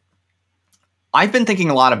 So I've been thinking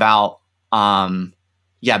a lot about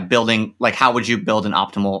building, like, how would you build an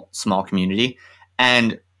optimal small community?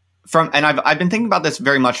 And I've been thinking about this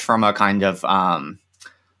very much from a kind of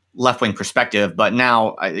left-wing perspective, but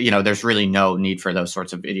now, there's really no need for those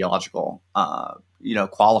sorts of ideological,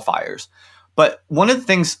 qualifiers. But one of the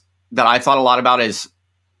things that I've thought a lot about is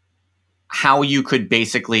how you could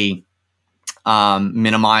basically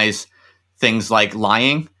minimize things like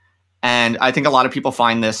lying. And I think a lot of people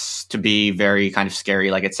find this to be very kind of scary.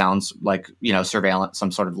 Like, it sounds like, surveillance,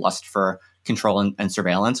 some sort of lust for control and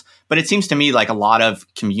surveillance. But it seems to me like a lot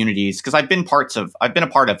of communities, because I've been a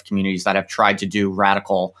part of communities that have tried to do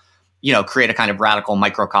radical create a kind of radical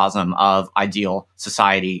microcosm of ideal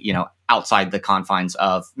society, outside the confines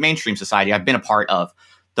of mainstream society. I've been a part of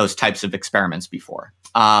those types of experiments before.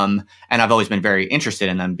 And I've always been very interested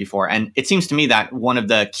in them before. And it seems to me that one of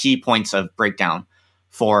the key points of breakdown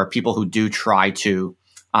for people who do try to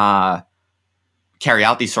carry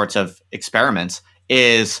out these sorts of experiments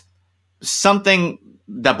is something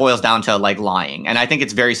that boils down to like lying. And I think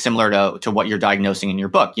it's very similar to what you're diagnosing in your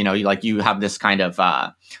book. You have this kind of,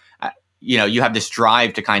 you have this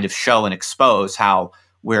drive to kind of show and expose how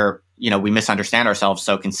we misunderstand ourselves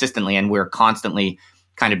so consistently, and we're constantly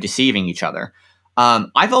kind of deceiving each other.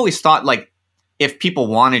 I've always thought, like, if people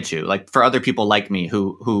wanted to, like, for other people like me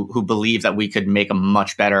who believe that we could make a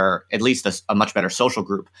much better, at least a much better social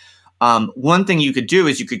group, one thing you could do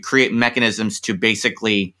is you could create mechanisms to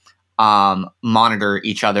basically monitor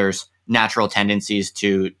each other's natural tendencies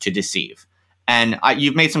to deceive. And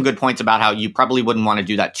you've made some good points about how you probably wouldn't want to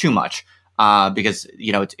do that too much because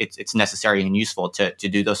it's necessary and useful to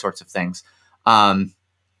do those sorts of things.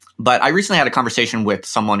 But I recently had a conversation with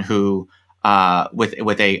someone who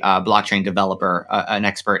with a blockchain developer, an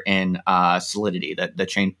expert in Solidity,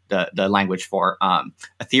 the language for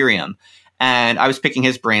Ethereum. And I was picking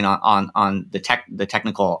his brain on the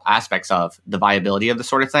technical aspects of the viability of this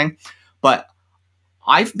sort of thing. But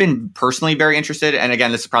I've been personally very interested, and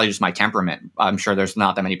again, this is probably just my temperament. I'm sure there's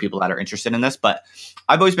not that many people that are interested in this, but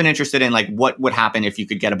I've always been interested in, like, what would happen if you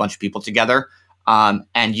could get a bunch of people together,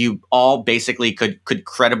 and you all basically could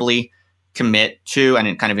credibly commit to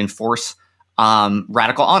and kind of enforce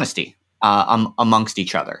radical honesty amongst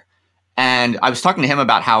each other. And I was talking to him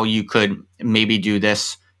about how you could maybe do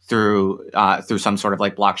this through some sort of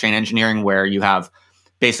like blockchain engineering, where you have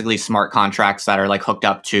basically smart contracts that are like hooked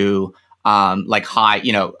up to like high,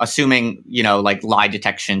 assuming, like lie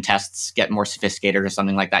detection tests get more sophisticated or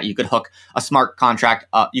something like that. You could hook a smart contract.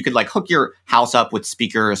 You could like hook your house up with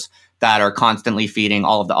speakers that are constantly feeding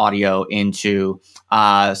all of the audio into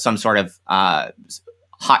some sort of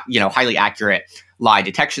highly accurate lie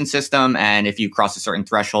detection system. And if you cross a certain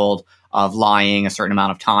threshold of lying a certain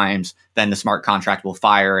amount of times, then the smart contract will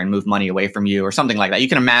fire and move money away from you or something like that. You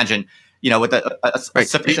can imagine, with a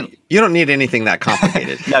sufficient... You don't need anything that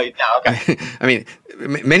complicated. No, okay. I mean,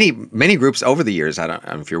 many groups over the years, I don't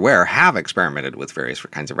know if you're aware, have experimented with various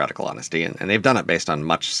kinds of radical honesty, and they've done it based on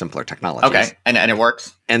much simpler technologies. Okay, and it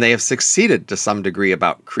works? And they have succeeded to some degree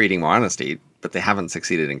about creating more honesty, but they haven't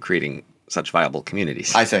succeeded in creating such viable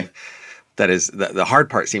communities. I see. That is, the hard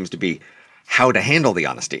part seems to be how to handle the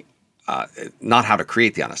honesty, not how to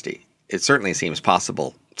create the honesty. It certainly seems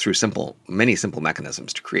possible through many simple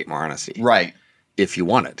mechanisms to create more honesty. Right. If you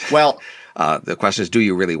want it. Well, the question is, do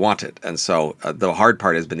you really want it? And so the hard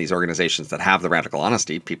part has been these organizations that have the radical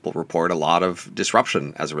honesty. People report a lot of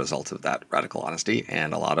disruption as a result of that radical honesty,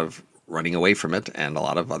 and a lot of running away from it, and a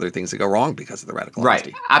lot of other things that go wrong because of the radical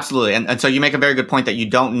honesty. Right. Absolutely. And so you make a very good point that you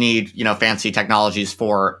don't need, fancy technologies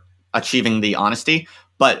for achieving the honesty.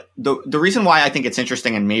 But the reason why I think it's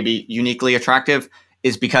interesting and maybe uniquely attractive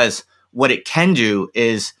is because what it can do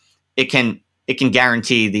is it can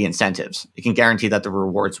guarantee the incentives. It can guarantee that the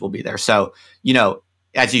rewards will be there. So,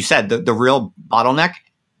 as you said, the real bottleneck.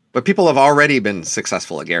 But people have already been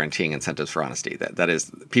successful at guaranteeing incentives for honesty. That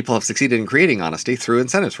is, people have succeeded in creating honesty through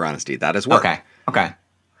incentives for honesty. That is work. Okay.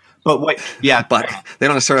 But wait, yeah. But they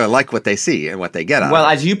don't necessarily like what they see and what they get out of it. Well,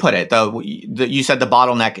 as you put it, though, you said the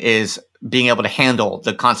bottleneck is being able to handle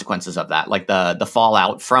the consequences of that. Like the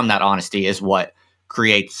fallout from that honesty is what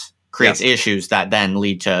creates yes. issues that then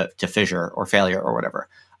lead to fissure or failure or whatever.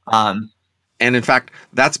 And in fact,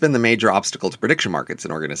 that's been the major obstacle to prediction markets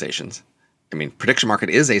in organizations. I mean, prediction market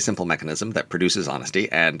is a simple mechanism that produces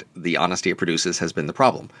honesty, and the honesty it produces has been the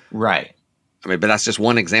problem. Right. I mean, but that's just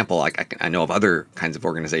one example. I know of other kinds of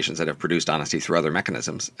organizations that have produced honesty through other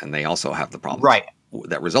mechanisms, and they also have the problems right.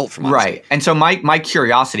 that result from honesty. Right. And so my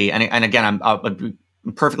curiosity, and again, I'm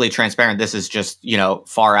perfectly transparent. This is just,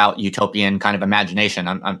 far out utopian kind of imagination.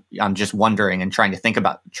 I'm just wondering and trying to think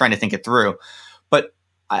it through. But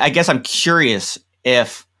I guess I'm curious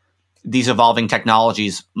if these evolving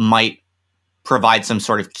technologies might provide some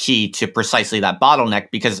sort of key to precisely that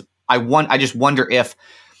bottleneck, because I just wonder if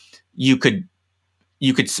you could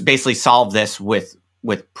basically solve this with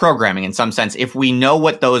programming in some sense, if we know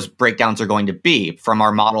what those breakdowns are going to be from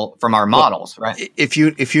our models, right? If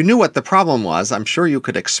you knew what the problem was, I'm sure you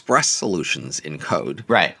could express solutions in code.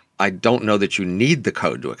 Right. I don't know that you need the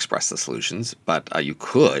code to express the solutions, but you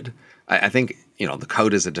could. I think the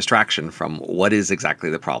code is a distraction from what is exactly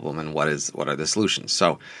the problem and what are the solutions.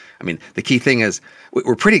 So, I mean, the key thing is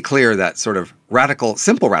we're pretty clear that sort of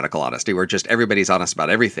simple radical honesty, where just everybody's honest about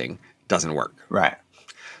everything, doesn't work. Right.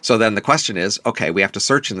 So then the question is, okay, we have to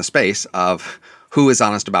search in the space of who is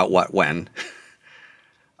honest about what, when,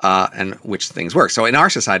 and which things work. So in our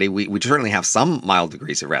society, we certainly have some mild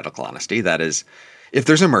degrees of radical honesty. That is, if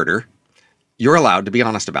there's a murder, you're allowed to be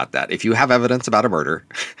honest about that. If you have evidence about a murder,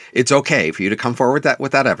 it's okay for you to come forward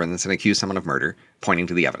with that evidence and accuse someone of murder, pointing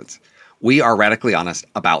to the evidence. We are radically honest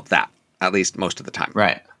about that, at least most of the time.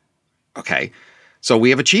 Right. Okay. So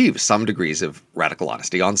we have achieved some degrees of radical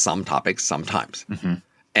honesty on some topics sometimes. Mm-hmm.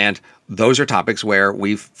 And those are topics where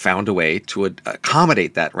we've found a way to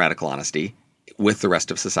accommodate that radical honesty with the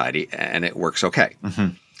rest of society, and it works okay.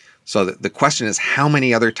 Mm-hmm. So the question is, how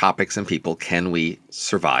many other topics and people can we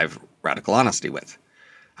survive radical honesty with?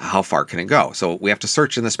 How far can it go? So we have to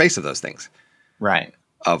search in the space of those things. Right.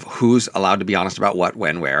 Of who's allowed to be honest about what,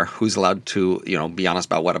 when, where, who's allowed to, be honest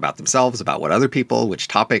about what about themselves, about what other people, which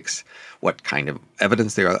topics, what kind of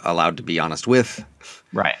evidence they're allowed to be honest with.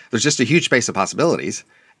 Right. There's just a huge space of possibilities,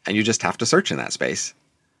 and you just have to search in that space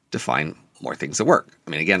to find more things that work. I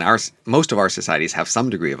mean, again, most of our societies have some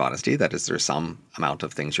degree of honesty. That is, there's some amount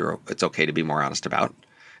of things it's okay to be more honest about.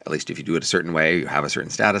 At least if you do it a certain way, you have a certain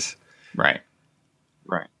status. Right.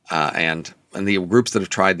 Right. And the groups that have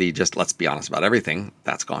tried the just let's be honest about everything,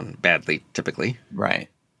 that's gone badly typically. Right.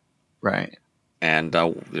 Right. And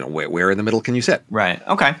where in the middle can you sit? Right.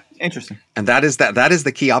 Okay. Interesting. And that is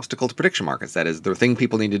the key obstacle to prediction markets. That is, the thing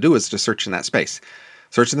people need to do is to search in that space.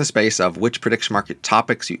 Search in the space of which prediction market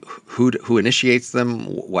topics, who initiates them,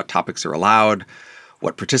 what topics are allowed,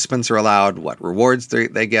 what participants are allowed, what rewards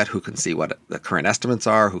they get, who can see what the current estimates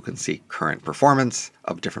are, who can see current performance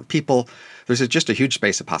of different people. There's just a huge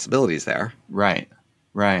space of possibilities there. Right.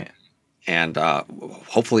 Right. And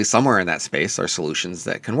hopefully somewhere in that space are solutions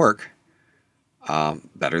that can work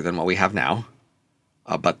better than what we have now.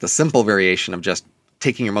 But the simple variation of just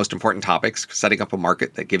taking your most important topics, setting up a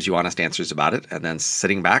market that gives you honest answers about it, and then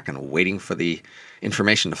sitting back and waiting for the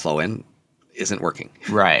information to flow in isn't working.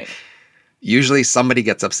 Right. Usually somebody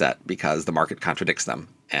gets upset because the market contradicts them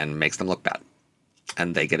and makes them look bad,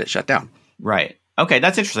 and they get it shut down. Right. Okay,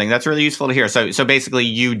 that's interesting. That's really useful to hear. So basically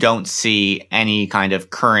you don't see any kind of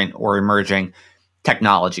current or emerging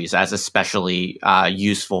technologies as especially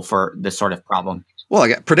useful for this sort of problem. Well,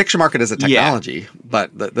 again, prediction market is a technology,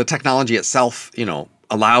 but the technology itself,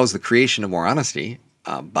 allows the creation of more honesty,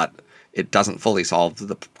 but it doesn't fully solve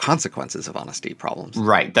the consequences of honesty problems.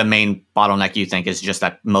 Right. The main bottleneck, you think, is just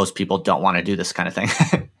that most people don't want to do this kind of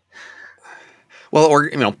thing. Well,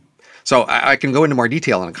 so I can go into more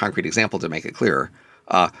detail in a concrete example to make it clearer.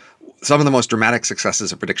 Some of the most dramatic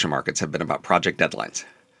successes of prediction markets have been about project deadlines.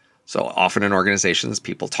 So often in organizations,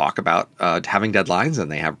 people talk about having deadlines, and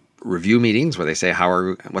they have review meetings where they say,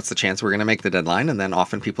 what's the chance we're going to make the deadline? And then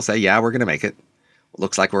often people say, yeah, we're going to make it.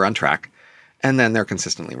 Looks like we're on track. And then they're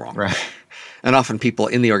consistently wrong. Right. And often people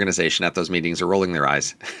in the organization at those meetings are rolling their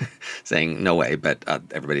eyes saying, no way, but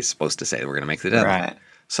everybody's supposed to say we're going to make the deadline. Right.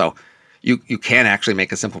 So you can actually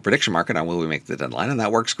make a simple prediction market on will we make the deadline, and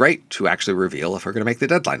that works great to actually reveal if we're going to make the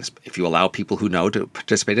deadline. If you allow people who know to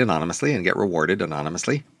participate anonymously and get rewarded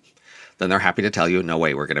anonymously, then they're happy to tell you, no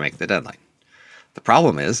way, we're going to make the deadline. The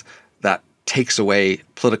problem is that takes away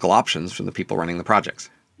political options from the people running the projects.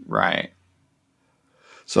 Right.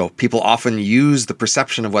 So people often use the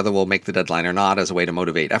perception of whether we'll make the deadline or not as a way to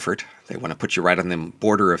motivate effort. They want to put you right on the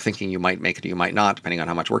border of thinking you might make it or you might not, depending on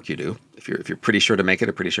how much work you do. If you're pretty sure to make it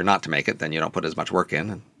or pretty sure not to make it, then you don't put as much work in,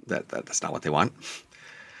 and that's not what they want.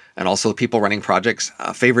 And also the people running projects,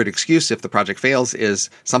 a favorite excuse if the project fails is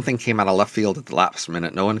something came out of left field at the last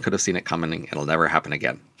minute. No one could have seen it coming. It'll never happen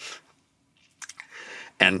again.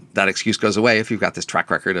 And that excuse goes away if you've got this track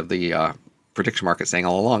record of the prediction market saying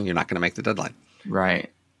all along you're not going to make the deadline. Right.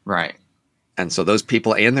 Right. And so those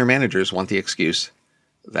people and their managers want the excuse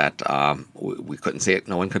that we couldn't see it,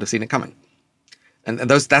 no one could have seen it coming. And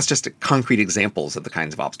that's just concrete examples of the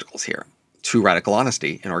kinds of obstacles here to radical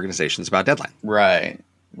honesty in organizations about deadline. Right.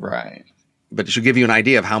 Right. But it should give you an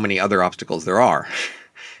idea of how many other obstacles there are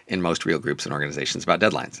in most real groups and organizations about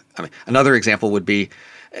deadlines. I mean, another example would be,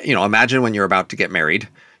 imagine when you're about to get married,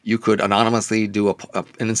 you could anonymously do an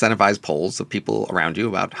incentivized polls of people around you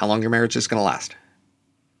about how long your marriage is going to last.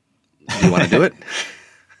 Do you want to do it?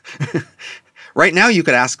 Right now, you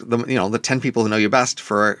could ask the 10 people who know you best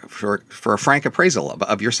for a frank appraisal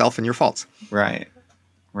of yourself and your faults. Right.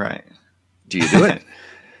 Right. Do you do it?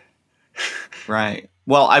 Right.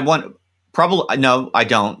 Well, no, I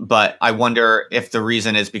don't. But I wonder if the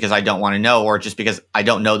reason is because I don't want to know, or just because I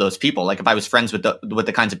don't know those people. Like if I was friends with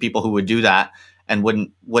the kinds of people who would do that and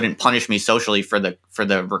wouldn't punish me socially for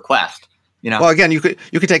the request. Well, again, you could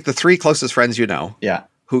take the 3 closest friends you know, yeah,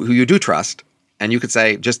 who you do trust, And you could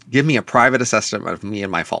say, just give me a private assessment of me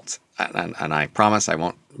and my faults. And I promise I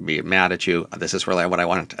won't be mad at you. This is really what I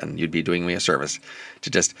want. And you'd be doing me a service to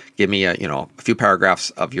just give me a few paragraphs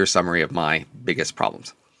of your summary of my biggest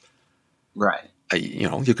problems. Right.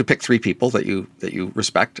 You could pick 3 people that you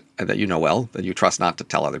respect and that you know well, that you trust not to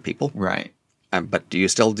tell other people. Right. But do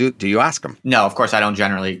you ask them? No, of course I don't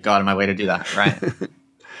generally go out of my way to do that. Right.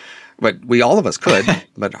 But all of us could,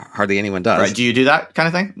 but hardly anyone does. Right. Do you do that kind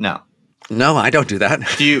of thing? No. No, I don't do that.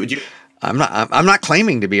 Do you? I'm not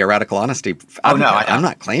claiming to be a radical honesty. Oh no, I'm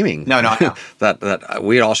not claiming. No, I know. that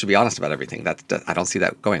we all should be honest about everything. I don't see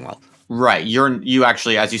that going well. Right. You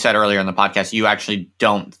actually, as you said earlier in the podcast, you actually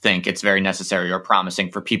don't think it's very necessary or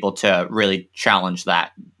promising for people to really challenge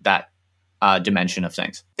that dimension of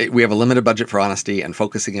things. We have a limited budget for honesty, and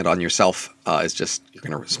focusing it on yourself is just, you're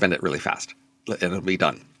going to spend it really fast, and it'll be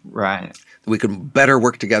done. Right. We can better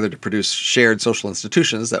work together to produce shared social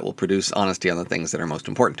institutions that will produce honesty on the things that are most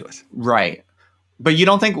important to us. Right. But you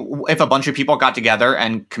don't think if a bunch of people got together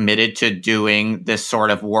and committed to doing this sort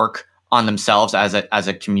of work on themselves as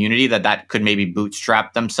a community, that could maybe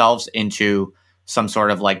bootstrap themselves into some sort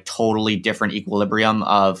of like totally different equilibrium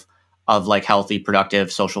of like healthy,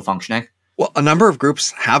 productive social functioning? Well, a number of groups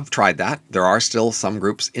have tried that. There are still some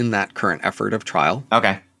groups in that current effort of trial.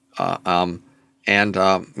 Okay.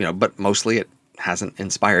 But mostly it hasn't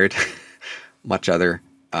inspired much other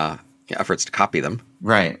efforts to copy them.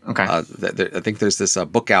 Right. Okay. I think there's this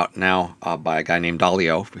book out now by a guy named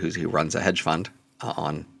Dalio, who runs a hedge fund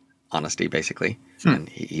on honesty, basically. And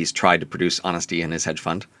he's tried to produce honesty in his hedge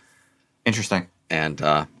fund. Interesting. And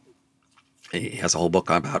he has a whole book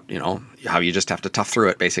about, how you just have to tough through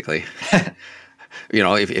it, basically.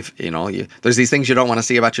 If there's these things you don't want to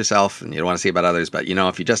see about yourself and you don't want to see about others, but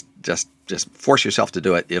if you just force yourself to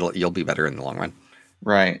do it, you'll be better in the long run.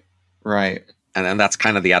 Right. Right. And that's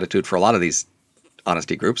kind of the attitude for a lot of these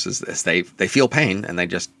honesty groups is they feel pain and they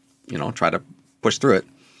just, try to push through it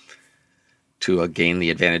to gain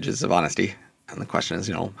the advantages of honesty. And the question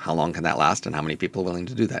is, how long can that last and how many people are willing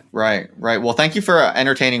to do that? Right. Right. Well, thank you for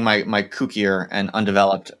entertaining my kookier and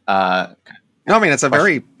undeveloped No, I mean, it's a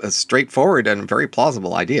very straightforward and very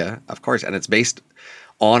plausible idea, of course, and it's based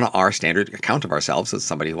on our standard account of ourselves as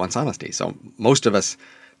somebody who wants honesty. So most of us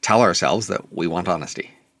tell ourselves that we want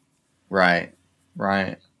honesty. Right,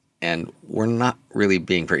 right. And we're not really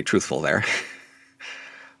being very truthful there.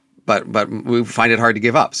 But we find it hard to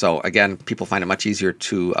give up. So again, people find it much easier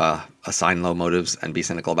to assign low motives and be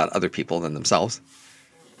cynical about other people than themselves.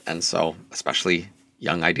 And so especially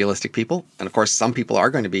young idealistic people. And of course, some people are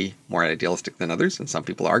going to be more idealistic than others, and some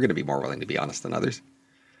people are going to be more willing to be honest than others.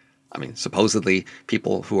 I mean, supposedly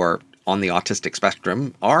people who are on the autistic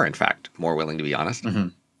spectrum are, in fact, more willing to be honest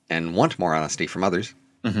and want more honesty from others.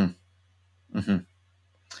 Mm-hmm. Mm-hmm.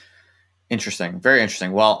 Interesting. Very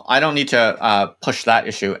interesting. Well, I don't need to push that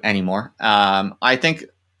issue anymore. I think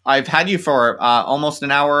I've had you for almost an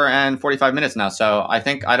hour and 45 minutes now, so I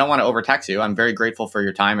think I don't want to overtax you. I'm very grateful for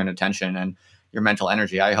your time and attention and your mental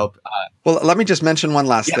energy. I hope. Well, let me just mention one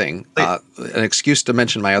last thing. An excuse to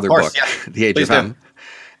mention my other book, The Age of M.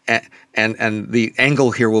 And the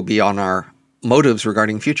angle here will be on our motives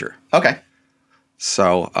regarding future. Okay.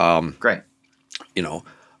 So, great.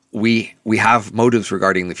 We have motives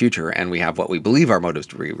regarding the future, and we have what we believe our motives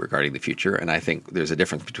to be regarding the future. And I think there's a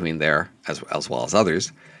difference between there as well as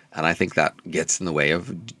others. And I think that gets in the way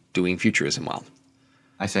of doing futurism well.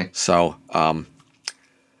 I see. So,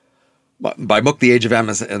 my book, The Age of M,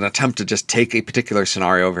 is an attempt to just take a particular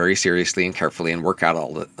scenario very seriously and carefully and work out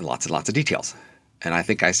lots and lots of details. And I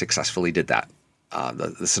think I successfully did that.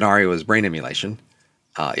 The scenario is brain emulation,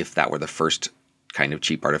 if that were the first kind of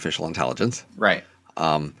cheap artificial intelligence. Right.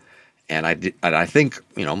 And I think,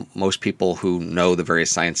 most people who know the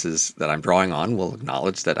various sciences that I'm drawing on will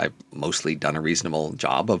acknowledge that I've mostly done a reasonable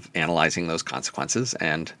job of analyzing those consequences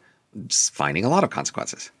and just finding a lot of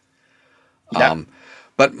consequences. Yeah.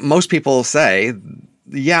 But most people say,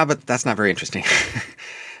 yeah, but that's not very interesting.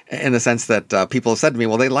 In the sense that people have said to me,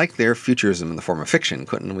 well, they like their futurism in the form of fiction.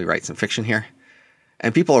 Couldn't we write some fiction here?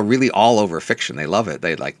 And people are really all over fiction. They love it.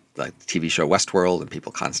 They like the TV show Westworld, and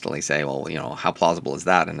people constantly say, well, how plausible is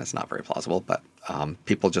that? And it's not very plausible. But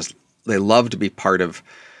people they love to be part of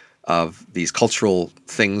these cultural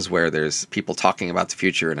things where there's people talking about the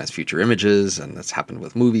future and as future images. And that's happened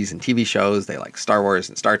with movies and TV shows. They like Star Wars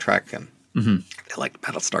and Star Trek, and they like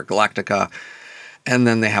Battlestar Galactica. And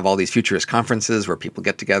then they have all these futurist conferences where people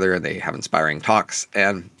get together and they have inspiring talks.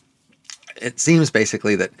 And it seems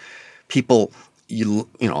basically that people,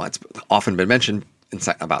 it's often been mentioned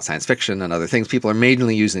about science fiction and other things, people are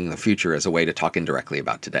mainly using the future as a way to talk indirectly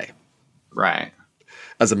about today. Right.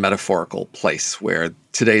 as a metaphorical place where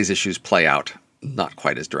today's issues play out not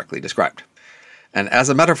quite as directly described. And as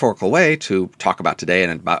a metaphorical way to talk about today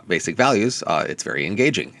and about basic values, it's very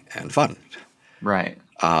engaging and fun. Right.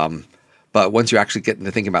 But once you actually get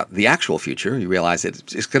into thinking about the actual future, you realize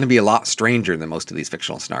it's going to be a lot stranger than most of these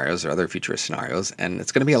fictional scenarios or other futurist scenarios, and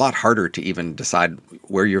it's going to be a lot harder to even decide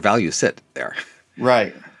where your values sit there.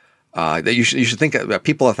 Right. That you should think about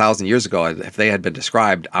people 1,000 years ago, if they had been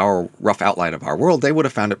described our rough outline of our world, they would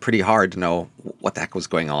have found it pretty hard to know what the heck was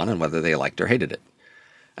going on and whether they liked or hated it.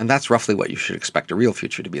 And that's roughly what you should expect a real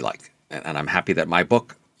future to be like. And I'm happy that my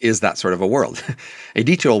book is that sort of a world, a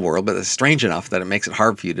detailed world, but it's strange enough that it makes it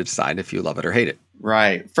hard for you to decide if you love it or hate it.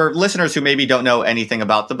 Right. For listeners who maybe don't know anything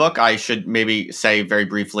about the book, I should maybe say very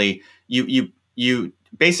briefly, you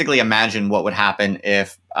basically imagine what would happen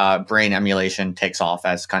if brain emulation takes off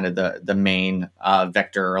as kind of the main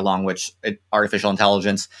vector along which artificial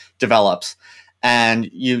intelligence develops. And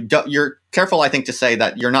you're careful, I think, to say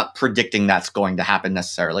that you're not predicting that's going to happen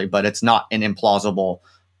necessarily, but it's not an implausible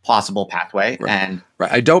possible pathway. Right. And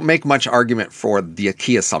I don't make much argument for the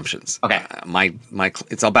key assumptions. Okay.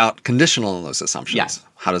 It's about conditional on those assumptions. Yes.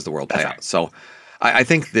 How does the world play That's out? right. So I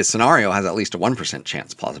think this scenario has at least a 1%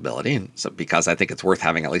 chance plausibility. And so because I think it's worth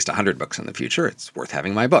having at least 100 books in the future, it's worth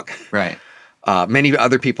having my book. Right. Many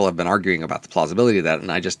other people have been arguing about the plausibility of that.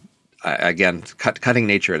 And again, cutting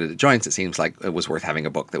nature at its joints, it seems like it was worth having a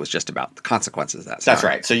book that was just about the consequences of that scenario. That's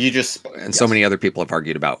right. So you just so many other people have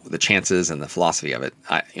argued about the chances and the philosophy of it.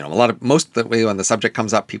 Most of the way when the subject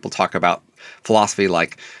comes up, people talk about philosophy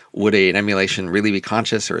like, would an emulation really be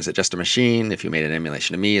conscious, or is it just a machine? If you made an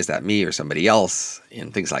emulation of me, is that me or somebody else?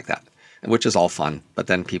 And things like that, which is all fun. But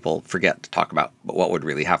then people forget to talk about what would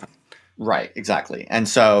really happen. Right. Exactly. And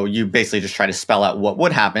so you basically just try to spell out what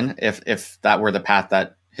would happen if that were the path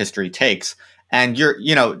that history takes. And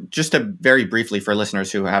just to very briefly, for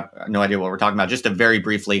listeners who have no idea what we're talking about, just to very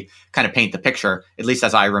briefly kind of paint the picture, at least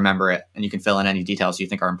as I remember it, and you can fill in any details you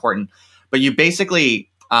think are important. But you basically,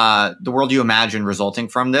 the world you imagine resulting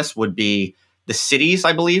from this would be the cities,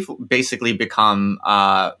 I believe, basically become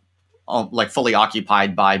like fully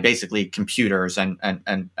occupied by basically computers and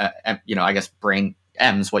I guess brain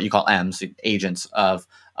M's, what you call M's, agents of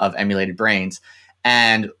emulated brains.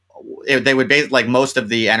 And they would like most of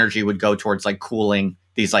the energy would go towards like cooling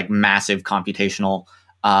these like massive computational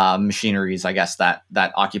machineries, I guess, that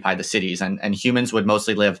occupy the cities, and humans would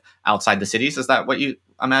mostly live outside the cities. Is that what you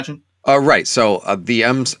imagine? Right. So the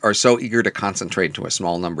M's are so eager to concentrate to a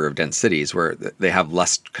small number of dense cities where they have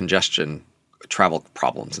less congestion travel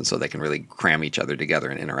problems, and so they can really cram each other together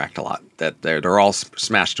and interact a lot. That they're all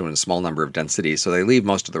smashed to a small number of dense cities, so they leave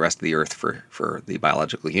most of the rest of the earth for the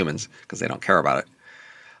biological humans because they don't care about it.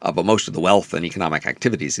 But most of the wealth and economic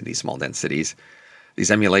activities in these small, dense cities, these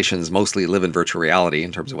emulations mostly live in virtual reality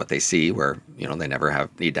in terms of what they see, where they never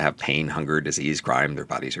need to have pain, hunger, disease, crime. Their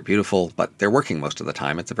bodies are beautiful, but they're working most of the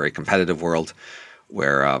time. It's a very competitive world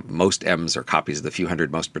where most M's are copies of the few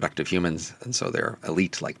hundred most productive humans, and so they're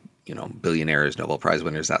elite, like billionaires, Nobel Prize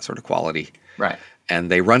winners, that sort of quality. Right. And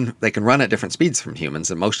they can run at different speeds from humans,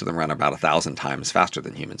 and most of them run about 1,000 times faster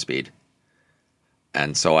than human speed.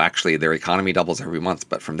 And so actually their economy doubles every month,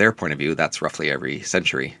 but from their point of view, that's roughly every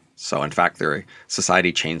century. So in fact, their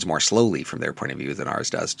society changes more slowly from their point of view than ours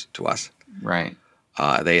does to us. Right.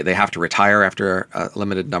 They have to retire after a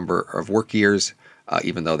limited number of work years,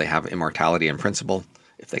 even though they have immortality in principle,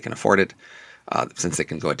 if they can afford it. Since they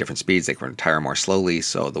can go at different speeds, they can retire more slowly.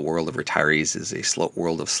 So the world of retirees is a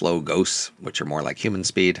world of slow ghosts, which are more like human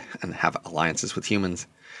speed and have alliances with humans.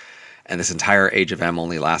 And this entire age of M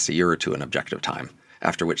only lasts a year or two in objective time,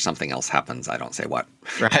 after which something else happens. I don't say what.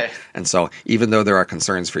 Right. And so even though there are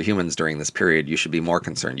concerns for humans during this period, you should be more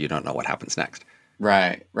concerned you don't know what happens next.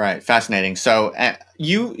 Right. Fascinating. So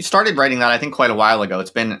you started writing that, I think, quite a while ago.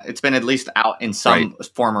 It's been at least out in some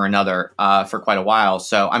form or another for quite a while.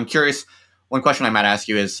 So I'm curious, one question I might ask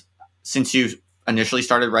you is, since you initially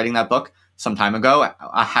started writing that book some time ago,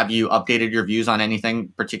 have you updated your views on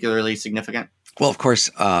anything particularly significant? Well, of course,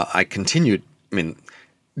 I continued.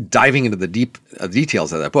 Diving into the deep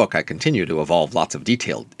details of that book, I continue to evolve lots of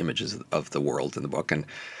detailed images of the world in the book. And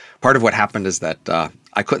part of what happened is that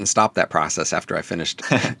I couldn't stop that process after I finished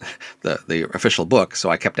the official book. So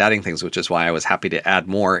I kept adding things, which is why I was happy to add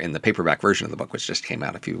more in the paperback version of the book, which just came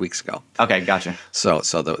out a few weeks ago. Okay, gotcha. So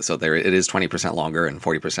there it is 20% longer and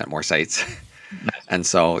 40% more sites. And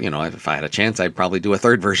so, if I had a chance, I'd probably do a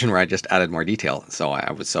third version where I just added more detail. So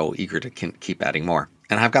I was so eager to keep adding more.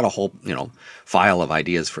 And I've got a whole, file of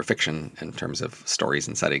ideas for fiction in terms of stories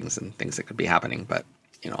and settings and things that could be happening. But,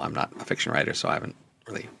 I'm not a fiction writer, so I haven't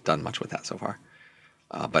really done much with that so far.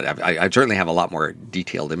 But I certainly have a lot more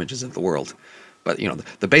detailed images of the world. But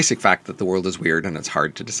the basic fact that the world is weird and it's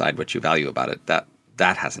hard to decide what you value about it,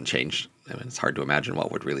 that hasn't changed. I mean, it's hard to imagine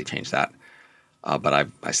what would really change that. But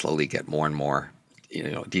I slowly get more and more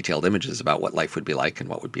detailed images about what life would be like and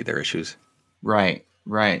what would be their issues. Right.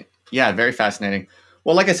 Yeah, very fascinating.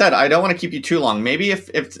 Well, like I said, I don't want to keep you too long. Maybe if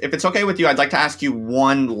it's okay with you, I'd like to ask you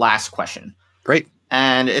one last question. Great.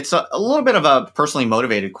 And it's a little bit of a personally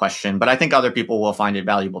motivated question, but I think other people will find it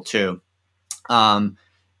valuable too. I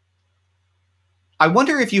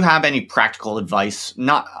wonder if you have any practical advice.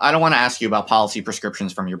 I don't want to ask you about policy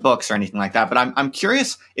prescriptions from your books or anything like that, but I'm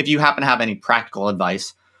curious if you happen to have any practical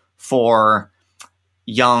advice for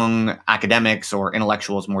young academics or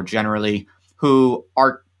intellectuals more generally who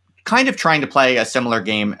are kind of trying to play a similar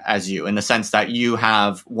game as you, in the sense that you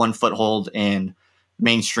have one foothold in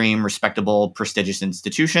mainstream, respectable, prestigious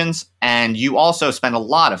institutions, and you also spend a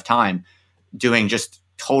lot of time doing just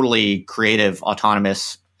totally creative,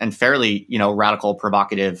 autonomous, and fairly, radical,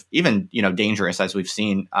 provocative, even, dangerous, as we've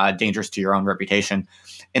seen, dangerous to your own reputation,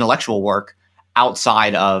 intellectual work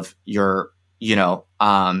outside of your,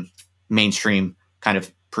 mainstream kind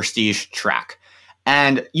of prestige track.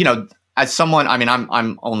 And, as someone, I mean,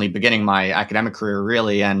 I'm only beginning my academic career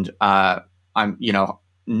really, and I'm,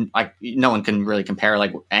 no one can really compare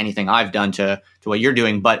like anything I've done to what you're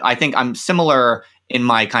doing, but I think I'm similar in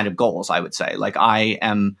my kind of goals. I would say, like, I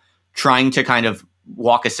am trying to kind of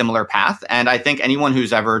walk a similar path, and I think anyone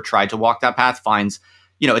who's ever tried to walk that path finds,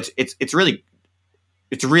 it's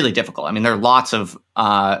really difficult. I mean, there are lots of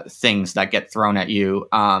things that get thrown at you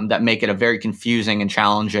that make it a very confusing and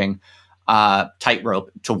challenging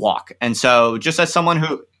tightrope to walk. And so, just as someone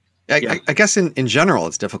who, I guess in general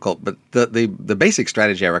it's difficult, but the basic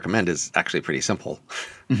strategy I recommend is actually pretty simple.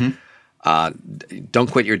 Mm-hmm. Don't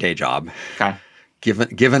quit your day job. Okay.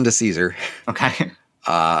 Give in to Caesar. Okay.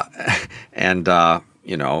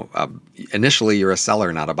 Initially you're a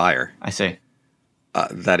seller, not a buyer. I see.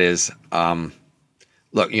 That is,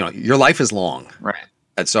 look, your life is long. Right.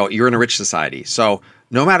 And so you're in a rich society. So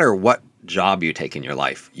no matter what job you take in your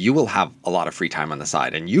life, you will have a lot of free time on the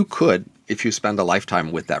side. And you could, if you spend a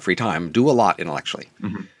lifetime with that free time, do a lot intellectually.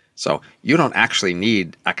 Mm-hmm. So you don't actually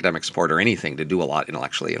need academic support or anything to do a lot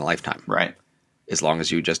intellectually in a lifetime. Right. As long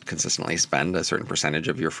as you just consistently spend a certain percentage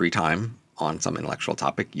of your free time on some intellectual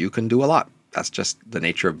topic, you can do a lot. That's just the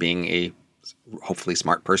nature of being a hopefully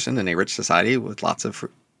smart person in a rich society with lots of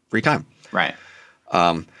free time. Right.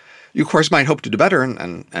 You, of course, might hope to do better,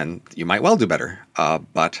 and you might well do better.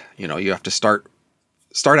 But, you have to start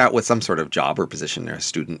out with some sort of job or position or a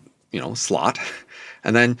student, slot.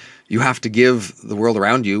 And then you have to give the world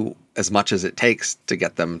around you as much as it takes to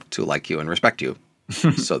get them to like you and respect you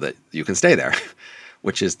so that you can stay there,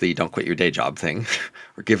 which is the don't quit your day job thing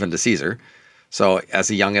or give in to Caesar. So as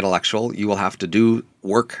a young intellectual, you will have to do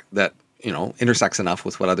work that, intersects enough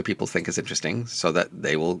with what other people think is interesting so that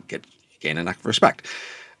they will gain enough respect.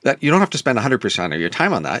 That you don't have to spend 100% of your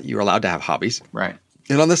time on that. You're allowed to have hobbies. Right.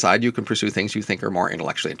 And on the side, you can pursue things you think are more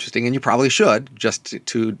intellectually interesting, and you probably should just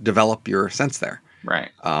to develop your sense there.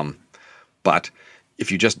 Right. But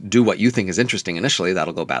if you just do what you think is interesting initially,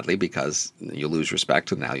 that'll go badly because you lose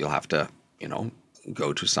respect, and now you'll have to,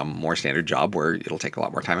 go to some more standard job where it'll take a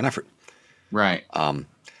lot more time and effort. Right.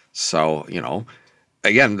 So,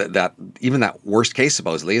 again, that even that worst case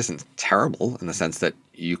supposedly isn't terrible in the sense that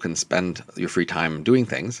you can spend your free time doing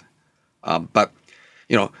things. But,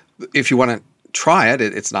 if you want to try it,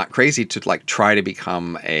 it's not crazy to try to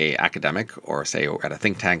become a academic or say at a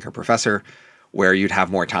think tank or professor where you'd have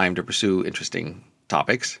more time to pursue interesting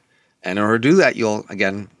topics. And in order to do that, you'll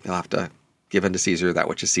have to give in to Caesar that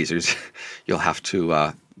which is Caesar's. You'll have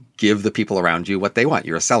to give the people around you what they want.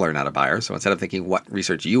 You're a seller, not a buyer. So instead of thinking what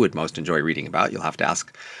research you would most enjoy reading about, you'll have to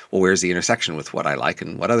ask, well, where's the intersection with what I like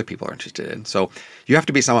and what other people are interested in? So you have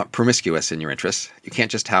to be somewhat promiscuous in your interests. You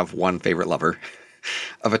can't just have one favorite lover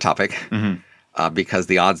of a topic because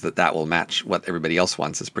the odds that will match what everybody else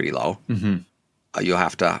wants is pretty low. Mm-hmm. You'll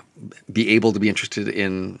have to be able to be interested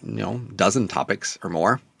in, dozen topics or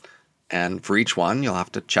more. And for each one, you'll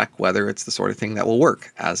have to check whether it's the sort of thing that will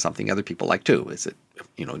work as something other people like too. Is it,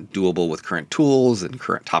 doable with current tools and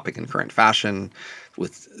current topic and current fashion,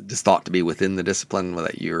 with is thought to be within the discipline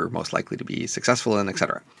that you're most likely to be successful in, et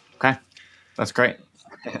cetera. Okay, that's great.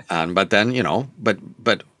 But then,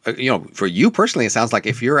 for you personally, it sounds like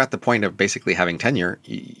if you're at the point of basically having tenure,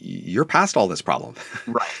 you're past all this problem.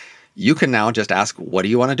 Right. You can now just ask, what do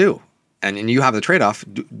you want to do? and you have the trade-off.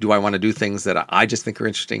 Do I want to do things that I just think are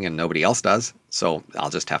interesting and nobody else does? So I'll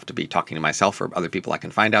just have to be talking to myself or other people I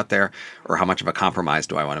can find out there. Or how much of a compromise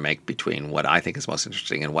do I want to make between what I think is most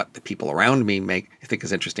interesting and what the people around me think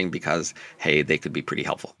is interesting because, hey, they could be pretty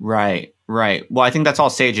helpful. Right. Well, I think that's all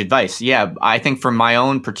sage advice. Yeah, I think for my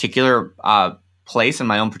own particular place and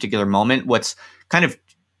my own particular moment, what's kind of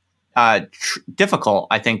difficult,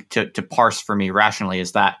 I think, to parse for me rationally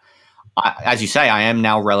is that, as you say, I am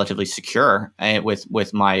now relatively secure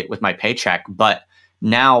with my paycheck. But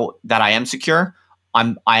now that I am secure,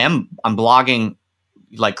 I'm blogging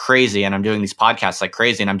like crazy, and I'm doing these podcasts like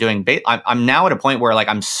crazy, and I'm now at a point where like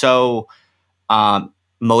I'm so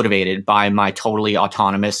motivated by my totally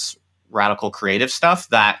autonomous, radical creative stuff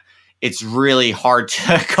that it's really hard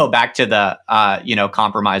to go back to the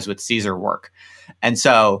compromise with Caesar work, and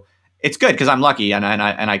so it's good because I'm lucky and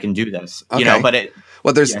I can do this. Okay.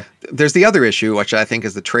 But there's the other issue, which I think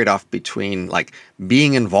is the trade-off between like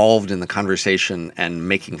being involved in the conversation and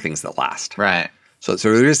making things that last. Right. So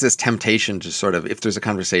there is this temptation to sort of, if there's a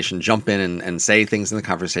conversation, jump in and say things in the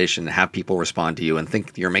conversation and have people respond to you and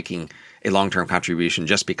think you're making a long-term contribution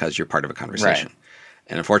just because you're part of a conversation. Right.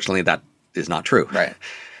 And unfortunately, that is not true. Right.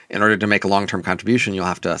 In order to make a long-term contribution, you'll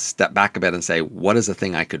have to step back a bit and say, what is the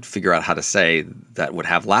thing I could figure out how to say that would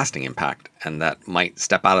have lasting impact and that might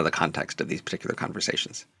step out of the context of these particular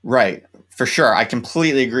conversations? Right. For sure. I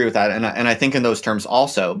completely agree with that. And I think in those terms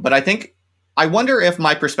also. But I wonder if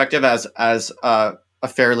my perspective as a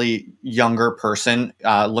fairly younger person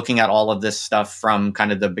looking at all of this stuff from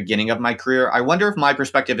kind of the beginning of my career, I wonder if my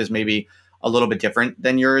perspective is maybe a little bit different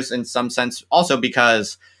than yours in some sense. Also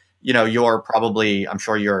because you're probably, I'm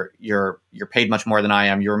sure you're paid much more than I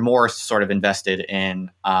am. You're more sort of invested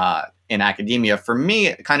in academia. For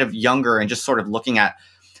me, kind of younger and just sort of looking at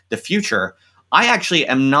the future, I actually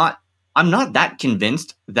I'm not that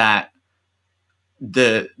convinced that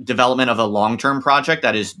the development of a long-term project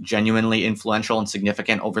that is genuinely influential and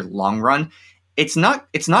significant over the long run, it's not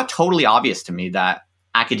totally obvious to me that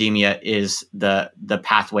academia is the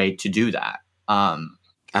pathway to do that.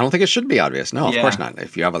 I don't think it should be obvious. No, of Yeah. course not.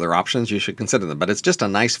 If you have other options, you should consider them. But it's just a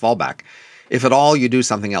nice fallback. If at all you do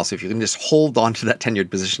something else, if you can just hold on to that tenured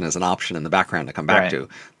position as an option in the background to come back Right. to,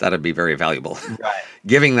 that'd be very valuable. Right.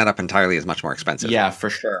 Giving that up entirely is much more expensive. Yeah, for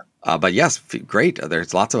sure. But yes, great.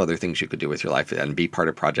 There's lots of other things you could do with your life and be part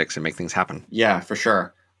of projects and make things happen. Yeah, for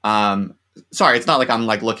sure. Sorry, it's not like I'm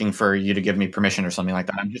like looking for you to give me permission or something like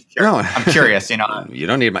that. I'm just curious. No. I'm curious, You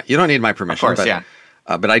don't need my permission. Of course, but, yeah.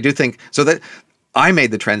 But I do think so that I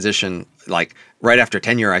made the transition like right after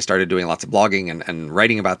tenure. I started doing lots of blogging and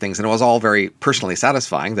writing about things, and it was all very personally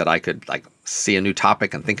satisfying that I could like see a new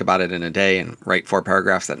topic and think about it in a day and write 4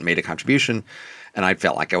 paragraphs that made a contribution. And I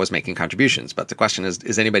felt like I was making contributions. But the question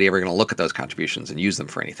is anybody ever going to look at those contributions and use them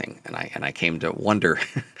for anything? And I came to wonder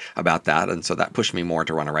about that, and so that pushed me more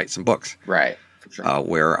to want to write some books. Right. For sure.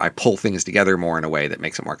 Where I pull things together more in a way that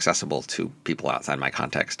makes it more accessible to people outside my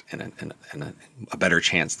context and a better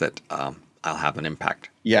chance that I'll have an impact.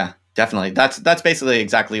 Yeah, definitely. That's basically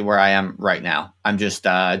exactly where I am right now. I'm just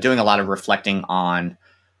doing a lot of reflecting on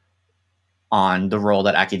the role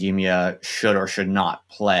that academia should or should not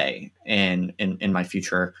play in my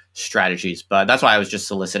future strategies. But that's why I was just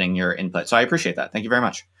soliciting your input. So I appreciate that. Thank you very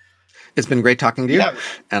much. It's been great talking to you, Yeah.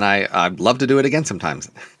 and I'd love to do it again sometimes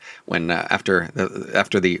when after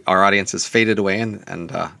our audience has faded away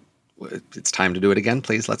and it's time to do it again.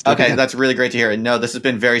 Please, let's do it Okay, again. that's really great to hear. No, this has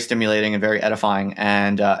been very stimulating and very edifying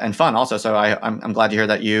and fun also. So I'm glad to hear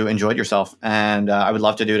that you enjoyed yourself, and I would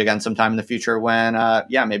love to do it again sometime in the future when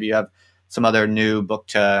maybe you have some other new book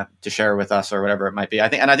to share with us or whatever it might be. I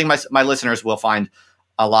think my listeners will find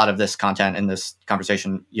a lot of this content in this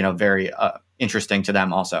conversation, very interesting to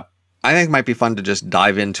them also. I think it might be fun to just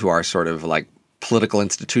dive into our sort of like political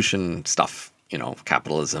institution stuff,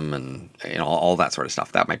 capitalism and all that sort of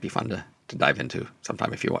stuff. That might be fun to dive into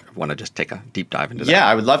sometime if you want to just take a deep dive into that. Yeah,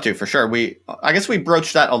 I would love to, for sure. I guess we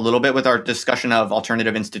broached that a little bit with our discussion of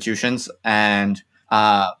alternative institutions and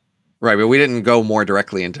right, but we didn't go more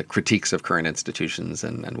directly into critiques of current institutions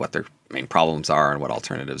and what their main problems are and what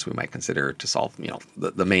alternatives we might consider to solve,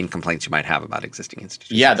 the main complaints you might have about existing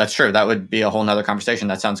institutions. Yeah, that's true. That would be a whole nother conversation.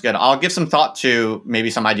 That sounds good. I'll give some thought to maybe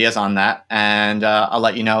some ideas on that, and I'll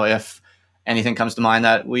let you know if anything comes to mind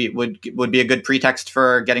that would be a good pretext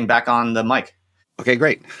for getting back on the mic. Okay,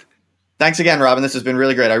 great. Thanks again, Robin. This has been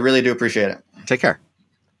really great. I really do appreciate it. Take care.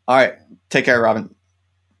 All right. Take care, Robin.